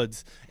Robert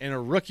Woods and a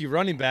rookie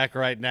running back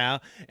right now,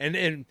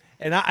 and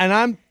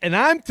I'm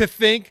to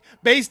think,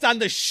 based on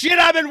the shit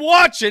I've been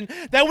watching,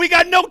 that we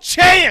got no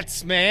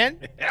chance,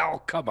 man.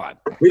 Oh, come on.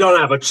 We don't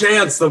have a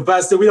chance. The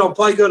best, we don't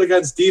play good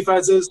against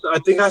defenses. I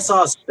think I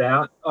saw a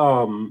stat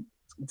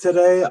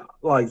today,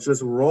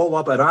 just roll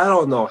up, and I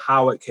don't know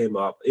how it came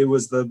up. It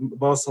was the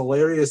most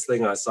hilarious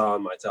thing I saw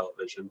on my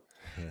television,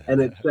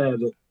 and it said.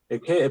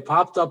 It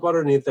popped up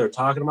underneath. They're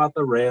talking about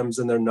the Rams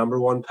and their number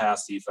 1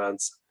 pass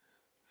defense.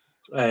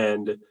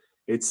 And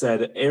it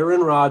said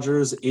Aaron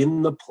Rodgers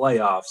in the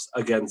playoffs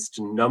against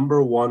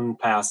number 1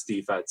 pass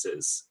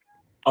defenses,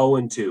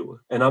 0-2.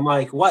 And I'm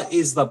like, what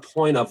is the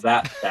point of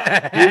that?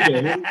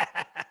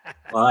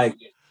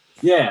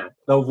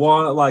 The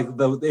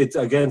one, it's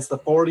against the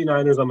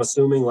 49ers, I'm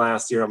assuming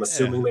last year. I'm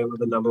assuming they were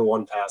the number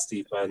 1 pass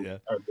defense,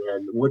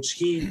 again, which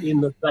he,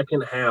 in the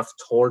second half,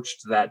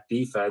 torched that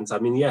defense. I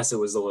mean, yes, it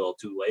was a little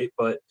too late,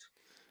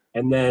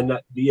 and then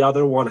the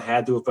other one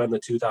had to have been the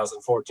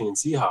 2014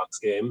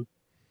 Seahawks game.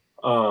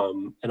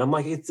 And I'm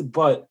like,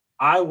 but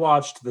I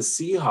watched the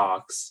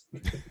Seahawks,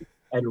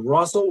 and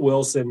Russell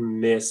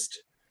Wilson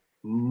missed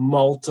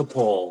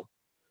multiple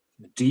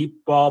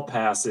deep ball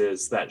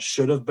passes that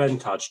should have been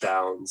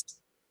touchdowns,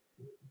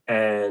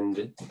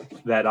 and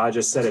that I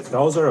just said, if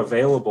those are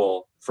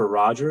available for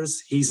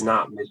Rodgers, he's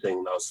not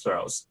missing those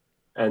throws.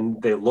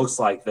 And it looks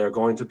like they're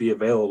going to be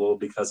available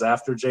because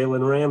after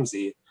Jalen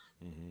Ramsey,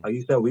 like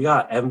you said, we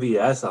got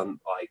MVS on,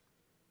 like,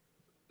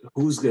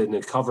 who's going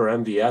to cover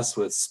MVS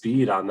with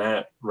speed on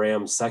that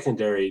Rams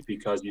secondary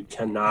because you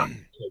cannot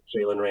take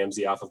Jalen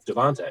Ramsey off of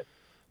Devontae.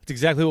 It's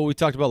exactly what we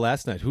talked about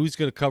last night. Who's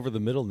going to cover the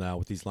middle now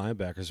with these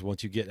linebackers?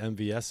 Once you get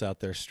MVS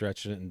out there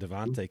stretching it and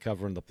Devontae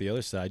covering up the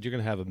other side, you're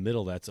going to have a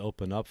middle that's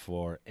open up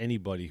for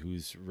anybody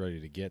who's ready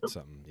to get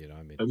something. You know,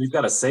 I mean, And you've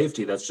got a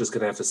safety that's just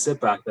going to have to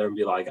sit back there and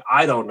be like,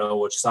 I don't know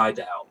which side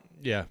to help.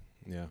 yeah.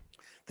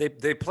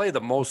 They play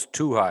the most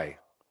two high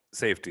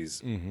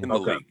safeties in the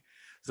league,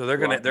 so they're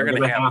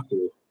gonna have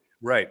to.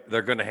 Right,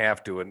 they're going to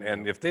have to,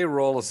 and if they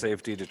roll a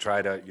safety to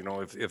try to,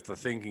 if the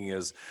thinking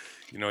is,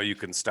 you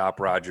can stop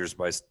Rodgers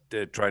by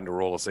trying to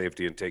roll a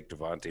safety and take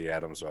Devontae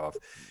Adams off,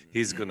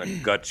 he's going to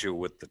gut you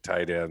with the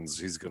tight ends.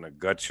 He's going to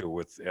gut you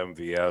with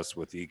MVS,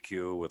 with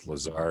EQ, with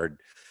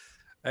Lazard,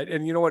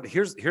 and you know what?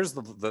 Here's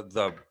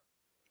the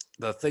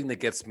thing that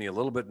gets me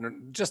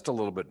just a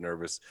little bit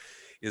nervous,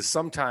 is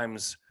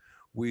sometimes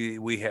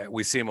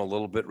we seem a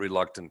little bit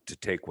reluctant to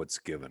take what's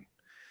given.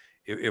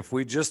 If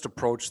we just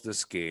approach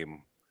this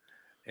game.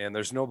 And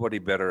there's nobody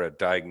better at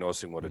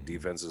diagnosing what a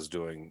defense is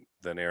doing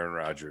than Aaron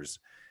Rodgers.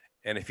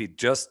 And if he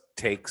just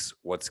takes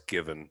what's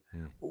given,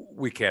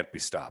 we can't be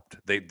stopped.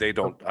 They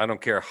don't. I don't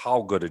care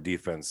how good a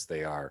defense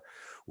they are.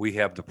 We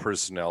have the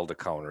personnel to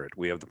counter it.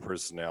 We have the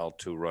personnel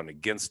to run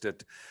against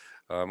it.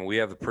 We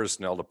have the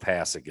personnel to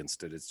pass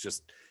against it. It's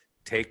just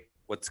take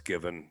what's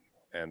given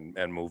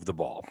and move the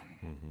ball.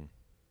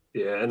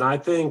 Yeah, and I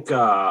think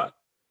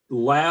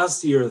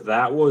last year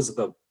that was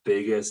the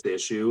biggest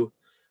issue.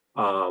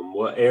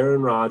 What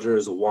Aaron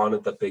Rodgers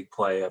wanted the big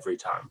play every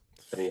time,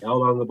 and he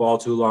held on the ball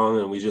too long,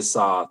 and we just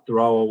saw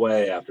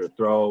throwaway after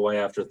throwaway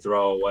after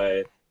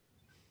throwaway.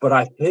 But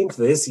I think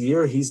this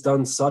year he's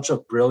done such a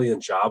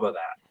brilliant job of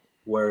that,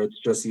 where it's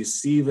just you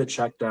see the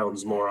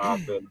checkdowns more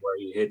often, where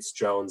he hits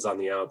Jones on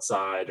the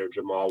outside or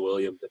Jamal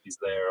Williams if he's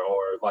there,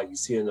 or like you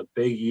see in a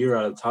big year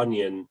out of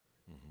Tunyon,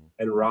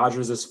 and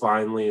Rodgers is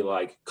finally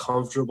like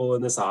comfortable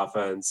in this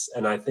offense.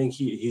 And I think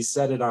he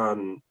said it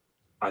on,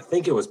 I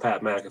think it was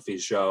Pat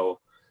McAfee's show,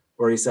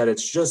 where he said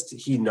it's just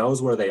he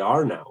knows where they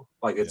are now.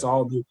 Like it's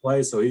all new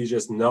play, so he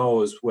just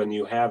knows when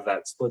you have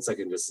that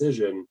split-second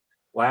decision.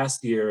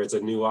 Last year, it's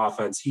a new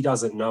offense. He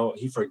doesn't know.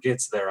 He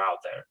forgets they're out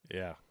there.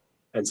 Yeah.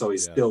 And so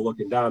he's still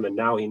looking down, and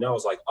now he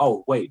knows, like,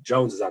 oh, wait,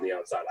 Jones is on the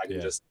outside. I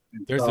can just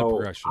 – There's the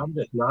progression.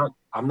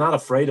 I'm not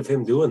afraid of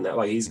him doing that.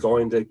 Like, he's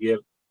going to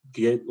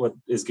get what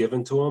is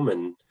given to him,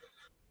 and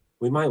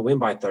we might win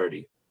by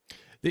 30.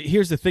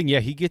 Here's the thing. Yeah,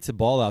 he gets the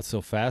ball out so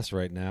fast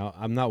right now.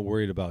 I'm not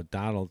worried about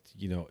Donald,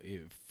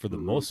 for the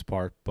most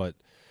part. But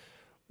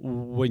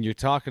when you're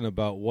talking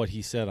about what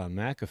he said on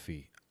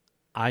McAfee,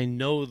 I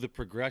know the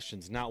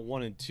progressions, not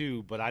 1 and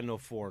 2, but I know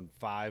 4 and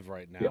 5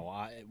 right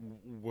now,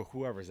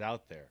 whoever's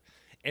out there.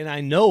 And I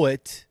know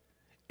it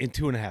in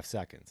 2.5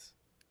 seconds.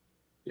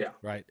 Yeah.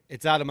 Right?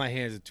 It's out of my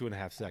hands in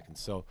 2.5 seconds.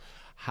 So,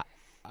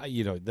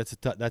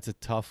 that's a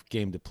tough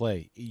game to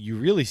play. You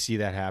really see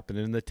that happen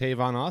in the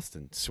Tavon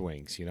Austin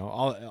swings.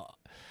 All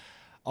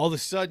of a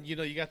sudden,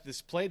 you got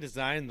this play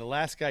design. The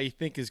last guy you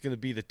think is going to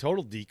be the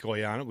total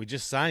decoy on it. We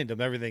just signed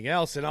him, everything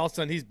else, and all of a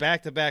sudden he's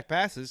back-to-back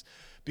passes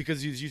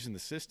because he's using the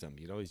system.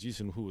 He's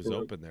using who was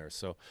open there.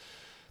 So,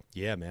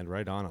 yeah, man,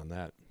 right on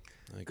that.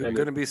 There are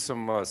going to be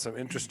some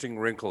interesting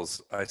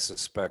wrinkles, I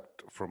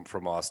suspect,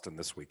 from Austin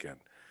this weekend.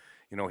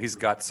 He's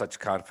got such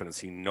confidence.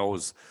 He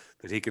knows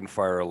that he can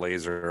fire a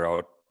laser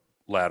out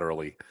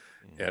laterally,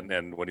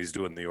 and when he's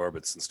doing the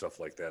orbits and stuff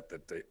like that,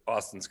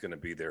 Austin's going to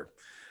be there.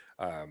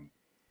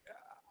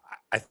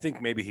 I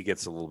think maybe he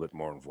gets a little bit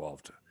more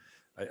involved.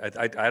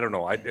 I don't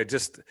know. I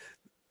just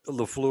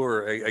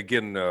LaFleur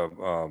again,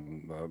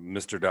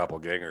 Mr.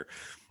 Doppelganger.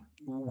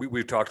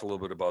 We've talked a little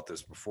bit about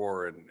this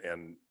before,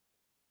 and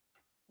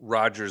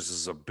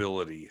Rodgers'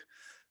 ability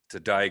to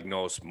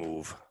diagnose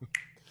move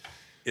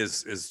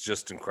is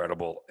just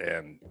incredible,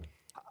 and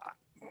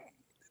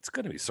it's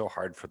going to be so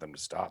hard for them to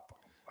stop.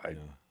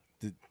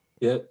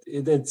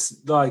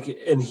 It's like,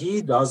 and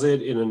he does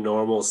it in a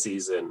normal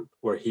season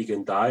where he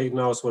can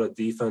diagnose what a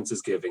defense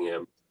is giving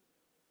him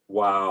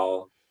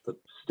while the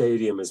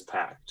stadium is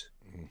packed.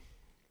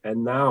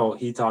 And now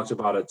he talked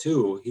about it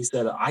too. He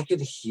said, I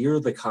can hear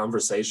the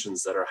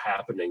conversations that are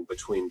happening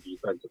between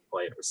defensive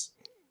players.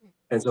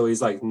 And so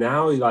he's like,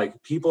 now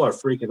people are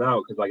freaking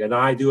out because and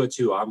I do it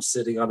too. I'm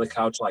sitting on the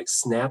couch,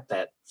 snap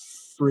that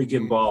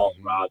freaking ball,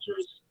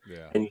 Rodgers.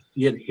 Yeah. And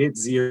it hit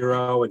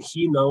 0, and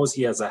he knows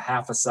he has a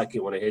half a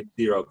second when it hits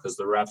 0 because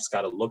the ref's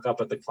got to look up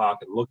at the clock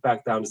and look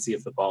back down to see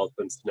if the ball's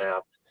been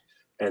snapped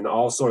and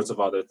all sorts of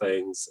other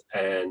things.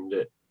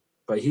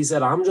 But he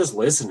said, I'm just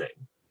listening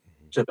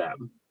to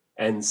them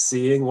and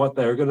seeing what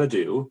they're going to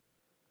do,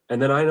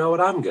 and then I know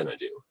what I'm going to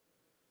do.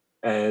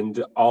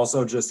 And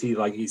also just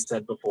like he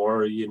said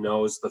before,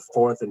 knows the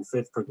 4th and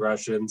 5th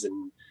progressions.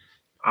 And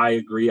I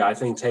agree. I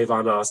think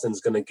Tavon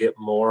Austin's going to get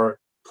more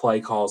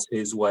play calls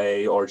his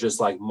way, or just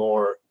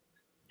more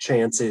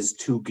chances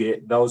to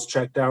get those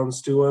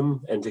checkdowns to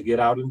him and to get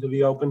out into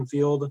the open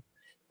field.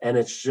 And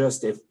it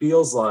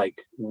feels like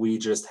we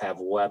just have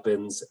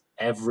weapons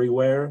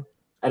everywhere.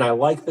 And I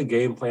like the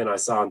game plan I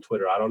saw on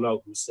Twitter. I don't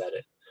know who said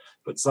it,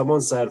 but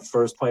someone said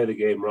first play of the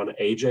game, run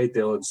A.J.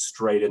 Dillon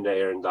straight into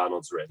Aaron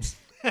Donald's ribs.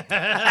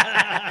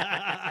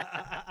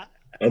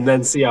 And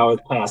then see how his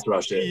pass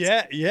rush is.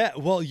 Yeah.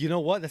 Well, you know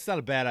what? That's not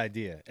a bad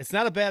idea. It's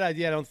not a bad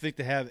idea, I don't think,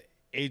 to have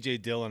A.J.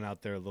 Dillon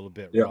out there a little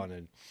bit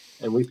running.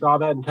 And we saw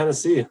that in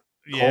Tennessee.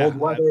 Yeah, Cold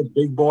weather,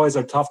 big boys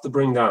are tough to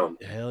bring down.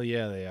 Hell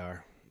yeah, they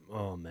are.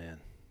 Oh, man.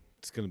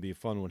 It's going to be a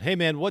fun one. Hey,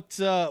 man,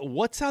 what's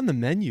on the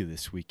menu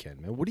this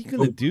weekend, man? What are you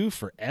going to do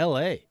for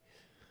L.A.?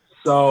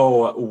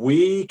 So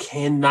we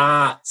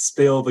cannot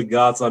spill the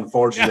guts,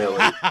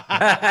 unfortunately. It is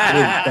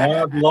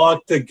bad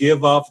luck to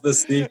give up the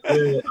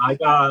secret. I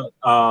got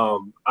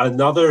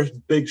another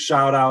big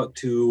shout out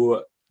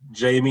to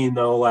Jamie,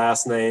 no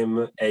last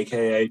name,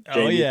 aka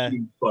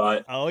Jamie.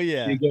 But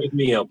he gave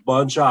me a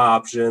bunch of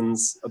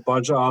options. A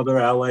bunch of other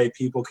LA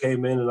people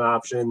came in and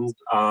options.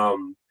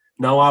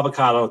 No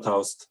avocado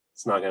toast.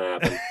 It's not gonna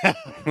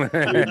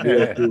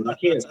happen. I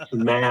can't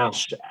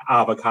smash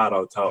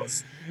avocado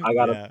toast. I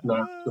gotta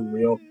smash some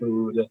real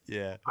food.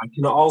 Yeah. I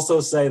can also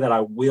say that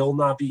I will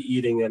not be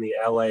eating any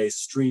LA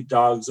street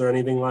dogs or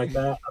anything like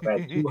that. I've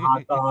had 2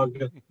 hot dog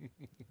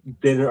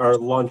dinner or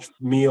lunch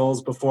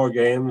meals before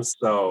games,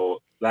 so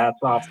that's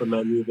off the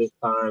menu this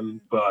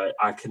time. But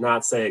I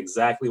cannot say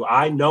exactly.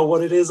 I know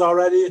what it is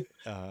already,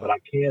 but I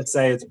can't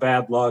say it's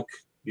bad luck.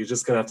 You're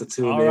just gonna have to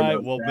tune in. All right,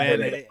 well, man,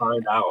 to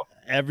find out.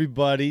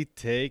 Everybody,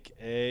 take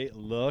a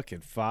look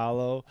and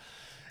follow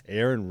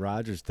Aaron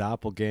Rodgers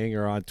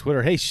Doppelganger on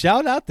Twitter. Hey,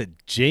 shout out to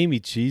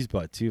Jamie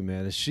Cheesebutt too,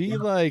 man. Is she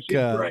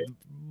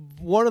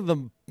one of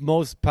the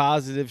most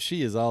positive?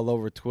 She is all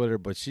over Twitter,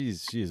 but she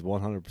is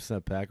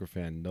 100% Packer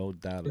fan, no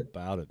doubt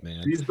about it,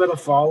 man. She's been a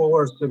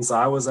follower since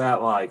I was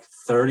at like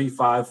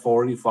 35,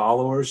 40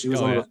 followers. She was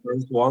one of the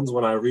first ones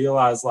when I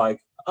realized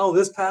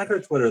this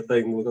Packer Twitter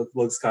thing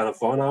looks kind of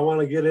fun. I want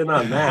to get in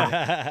on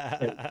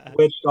that. And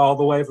switched all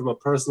the way from a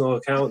personal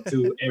account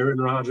to Aaron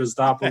Rodgers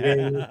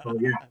Doppelganger. So,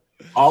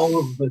 all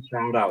of the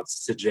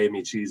shout-outs to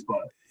Jamie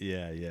Cheesebutt.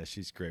 Yeah,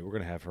 she's great. We're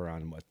going to have her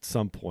on at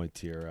some point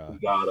here.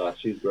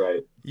 She's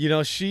great. You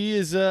know,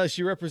 she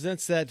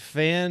represents that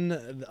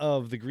fan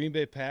of the Green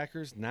Bay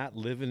Packers not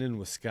living in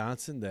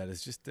Wisconsin. That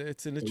is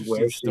it's an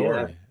interesting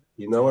story.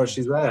 You know where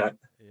she's at.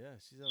 Yeah,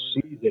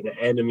 she's in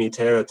enemy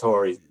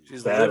territory.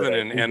 She's living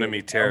in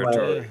enemy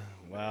territory.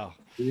 Wow.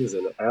 She's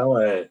in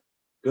LA.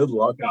 Good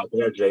luck out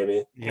there,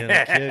 Jamie. Yeah,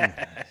 no kidding.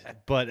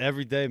 But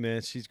every day,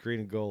 man, she's green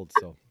and gold.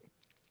 So.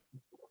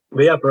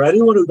 But yeah, for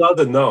anyone who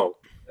doesn't know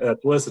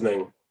that's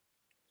listening,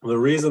 the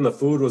reason the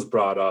food was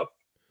brought up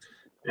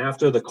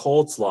after the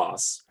Colts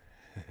loss,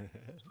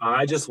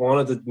 I just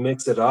wanted to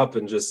mix it up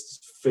and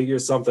just figure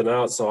something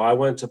out. So I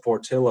went to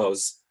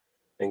Portillo's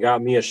and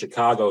got me a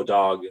Chicago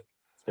dog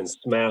and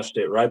smashed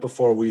it right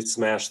before we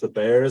smashed the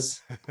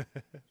Bears.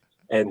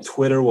 And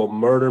Twitter will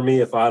murder me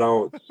if I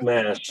don't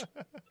smash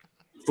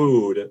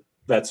food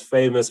that's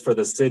famous for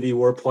the city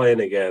we're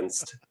playing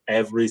against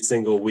every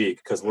single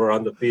week because we're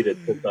undefeated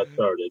since I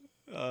started.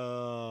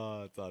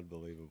 Oh, it's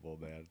unbelievable,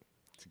 man.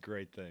 It's a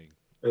great thing.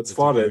 It's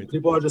fun. And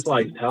people are just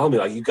telling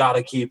me, you got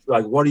to keep,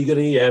 what are you going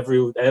to eat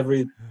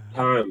every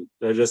time?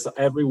 They're just,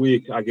 every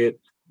week I get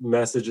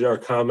messages or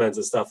comments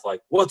and stuff like,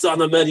 what's on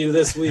the menu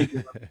this week?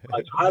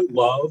 I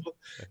love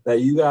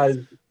that you guys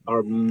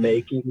are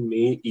making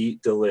me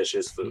eat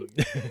delicious food.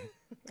 This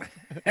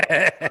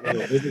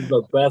is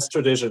the best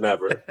tradition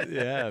ever.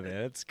 Yeah,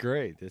 man, it's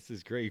great. This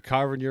is great. You're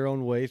carving your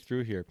own way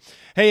through here.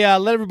 Hey,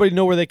 let everybody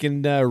know where they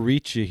can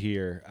reach you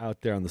here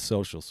out there on the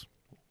socials.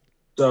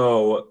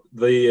 So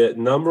the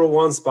number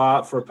one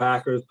spot for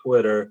Packers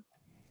Twitter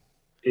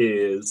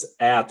is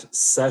at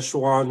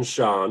Szechuan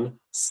Sean,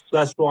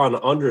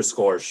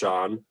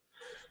 Szechuan_Sean,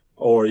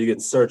 or you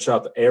can search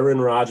up Aaron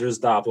Rodgers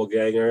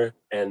Doppelganger,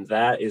 and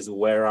that is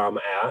where I'm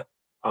at.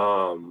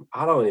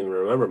 I don't even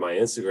remember my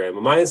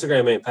Instagram. My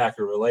Instagram ain't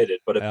Packer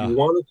related, but if you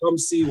want to come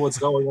see what's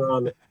going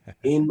on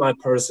in my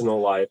personal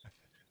life,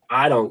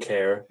 I don't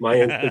care. My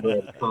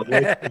Instagram is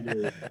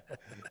public.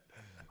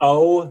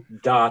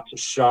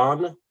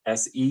 O.Sean,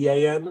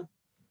 Sean,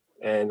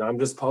 and I'm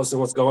just posting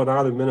what's going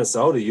on in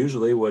Minnesota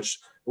usually, which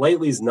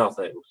lately is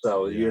nothing.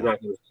 So you're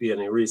not going to see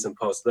any recent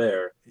posts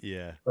there.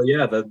 Yeah. But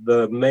yeah,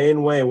 the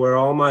main way where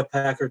all my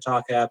Packer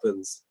talk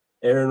happens,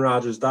 Aaron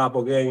Rodgers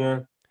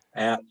Doppelganger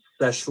at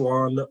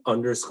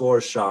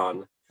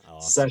Szechuan_Sean.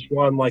 Awesome.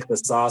 Szechuan like the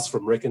sauce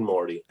from Rick and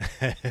Morty.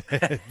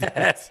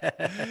 That's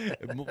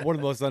one of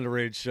the most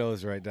underrated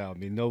shows right now. I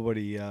mean,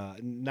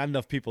 not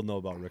enough people know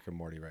about Rick and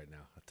Morty right now.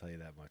 I'll tell you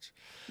that much.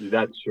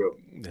 That's true.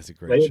 That's a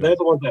great show. They're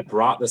the ones that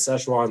brought the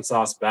Szechuan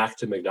sauce back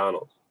to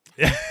McDonald's.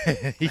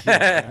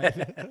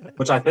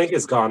 Which I think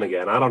is gone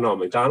again. I don't know.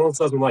 McDonald's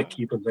doesn't like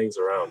keeping things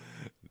around.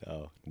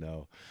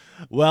 No.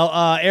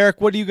 Well,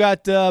 Eric, what do you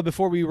got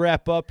before we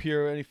wrap up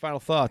here? Any final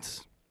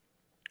thoughts?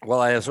 Well,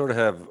 I sort of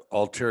have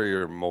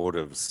ulterior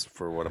motives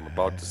for what I'm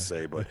about to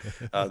say, but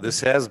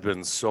this has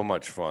been so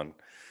much fun.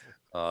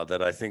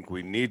 that I think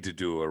we need to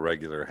do a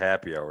regular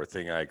happy hour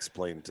thing. I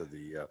explained to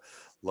the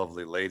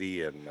lovely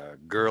lady and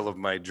girl of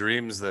my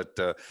dreams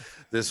that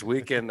this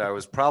weekend I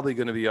was probably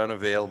going to be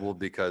unavailable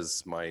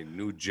because my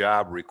new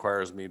job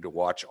requires me to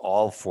watch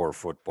all 4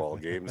 football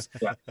games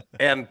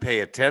and pay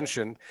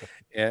attention.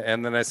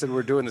 And then I said,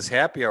 we're doing this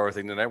happy hour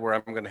thing tonight where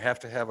I'm going to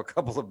have a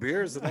couple of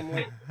beers. And I'm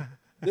like,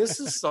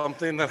 this is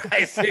something that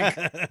I think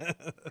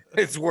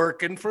it's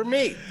working for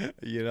me.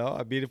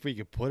 I mean, if we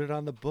could put it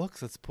on the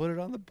books, let's put it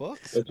on the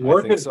books. It's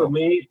working for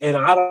me, and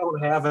I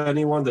don't have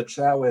anyone to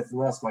chat with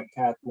unless my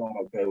cat's not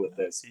okay with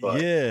this.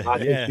 But I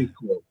think she's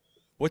cool.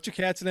 What's your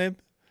cat's name?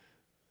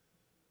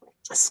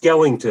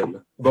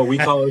 Skellington, but we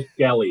call her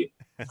Skelly.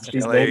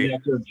 She's named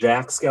after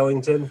Jack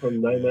Skellington from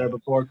Nightmare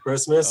Before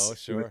Christmas. Oh,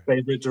 sure. My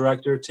favorite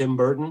director, Tim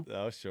Burton.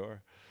 Oh,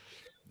 sure.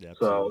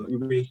 So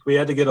we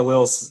had to get a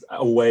little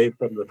away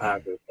from the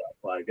Packers stuff.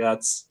 Like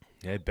that's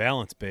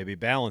balance, baby,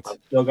 balance. I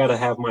still got to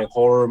have my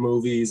horror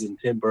movies and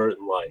Tim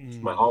Burton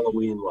life, my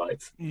Halloween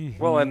life.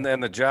 Mm-hmm. Well, and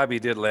the job he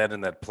did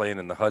landing that plane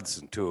in the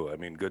Hudson too. I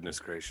mean, goodness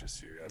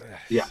gracious, you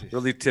gotta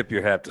really tip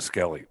your hat to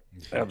Skelly.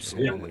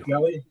 Absolutely, yeah,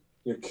 Skelly,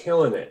 you're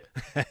killing it.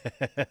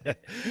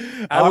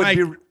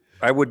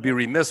 I would be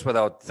remiss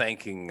without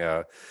thanking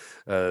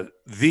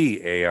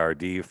the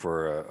ARD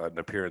for an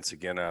appearance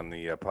again on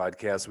the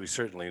podcast. We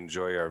certainly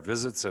enjoy our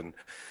visits, and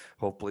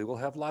hopefully we'll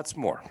have lots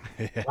more.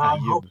 I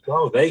hope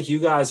so. Thank you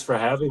guys for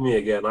having me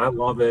again. I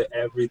love it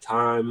every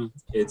time.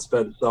 It's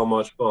been so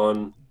much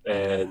fun,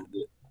 and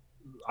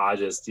I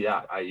just,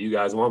 you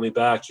guys want me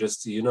back,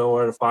 just you know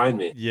where to find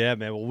me. Yeah,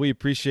 man. Well, we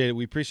appreciate it.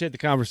 We appreciate the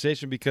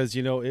conversation because,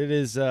 it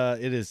is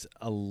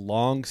a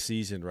long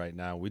season right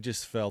now. We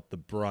just felt the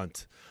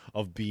brunt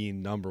of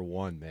being number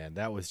one, man.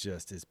 That was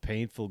just as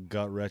painful,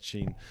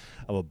 gut-wrenching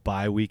of a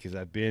bye week as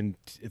I've been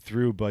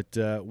through, but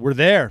we're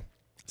there.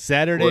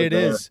 Saturday it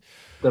is.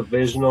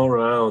 Divisional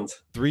round.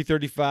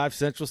 3:35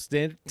 Central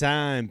Standard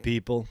Time,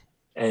 people.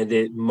 And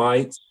it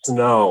might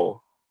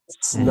snow.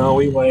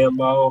 Snowy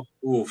Lambeau.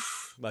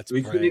 Oof. Let's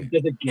we pray.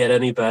 Did it get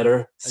any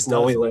better?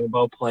 Snowy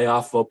Lambeau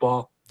playoff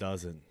football.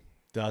 Doesn't.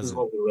 This is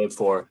what we live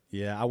for.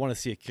 Yeah, I want to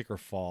see a kicker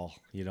fall.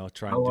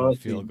 Try and do a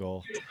field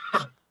goal.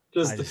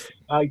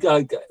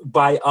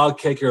 By a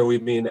kicker, we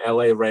mean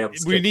L.A.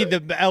 Rams. We kicker.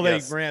 need the L.A.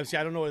 Rams.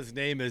 I don't know what his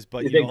name is,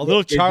 but a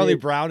little Charlie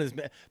Brown is.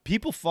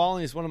 People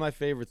falling is one of my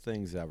favorite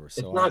things ever.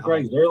 So it's not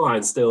Greg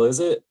Zuerlein still, is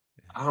it?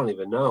 I don't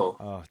even know.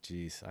 Oh,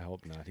 geez, I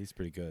hope not. He's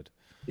pretty good.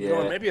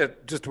 Yeah, maybe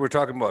we're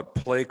talking about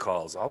play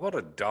calls. How about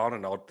a down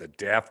and out that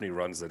Daphne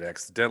runs that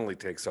accidentally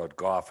takes out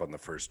Goff on the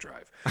first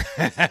drive?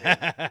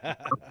 I'm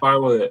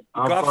fine with it.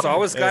 Goff's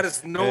always got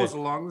his nose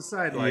along the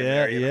sideline.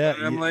 Yeah.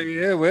 And I'm like,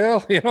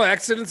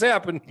 accidents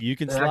happen. You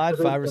can slide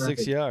 5 or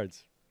 6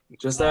 yards.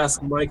 Just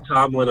ask Mike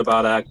Tomlin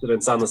about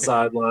accidents on the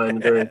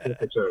sideline during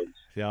kick returns.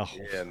 Yeah,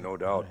 no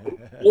doubt.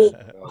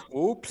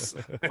 Oops.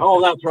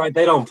 Oh, that's right.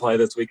 They don't play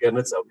this weekend.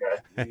 It's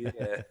okay.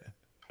 Yeah.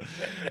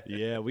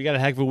 Yeah, we got a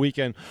heck of a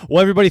weekend.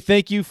 Well, everybody,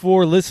 thank you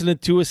for listening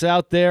to us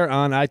out there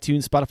on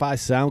iTunes, Spotify,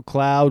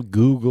 SoundCloud,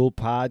 Google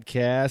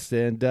Podcast.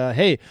 And,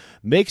 hey,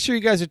 make sure you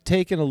guys are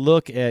taking a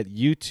look at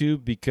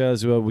YouTube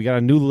because we got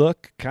a new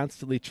look,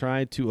 constantly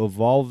trying to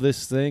evolve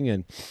this thing.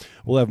 And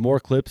we'll have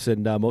more clips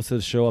and most of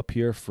the show up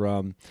here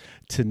from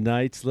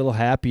tonight's little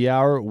happy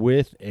hour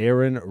with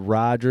Aaron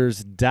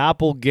Rodgers,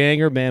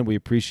 Doppelganger. Man, we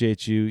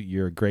appreciate you.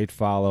 You're a great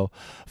follow.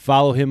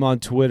 Follow him on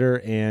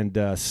Twitter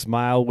and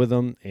smile with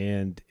him,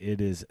 and it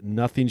is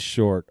nothing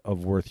short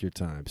of worth your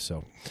time.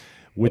 So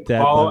with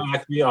that, follow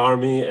Acme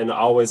Army and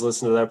always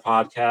listen to their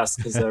podcast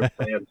because they're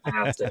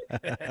fantastic.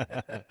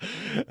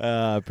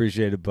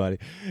 Appreciate it, buddy.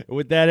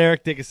 With that,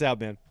 Eric, take us out,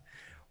 man.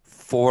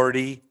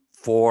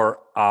 44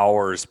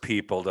 hours,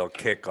 people, they'll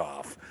kick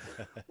off.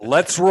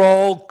 Let's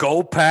roll.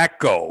 Go Pack,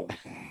 go.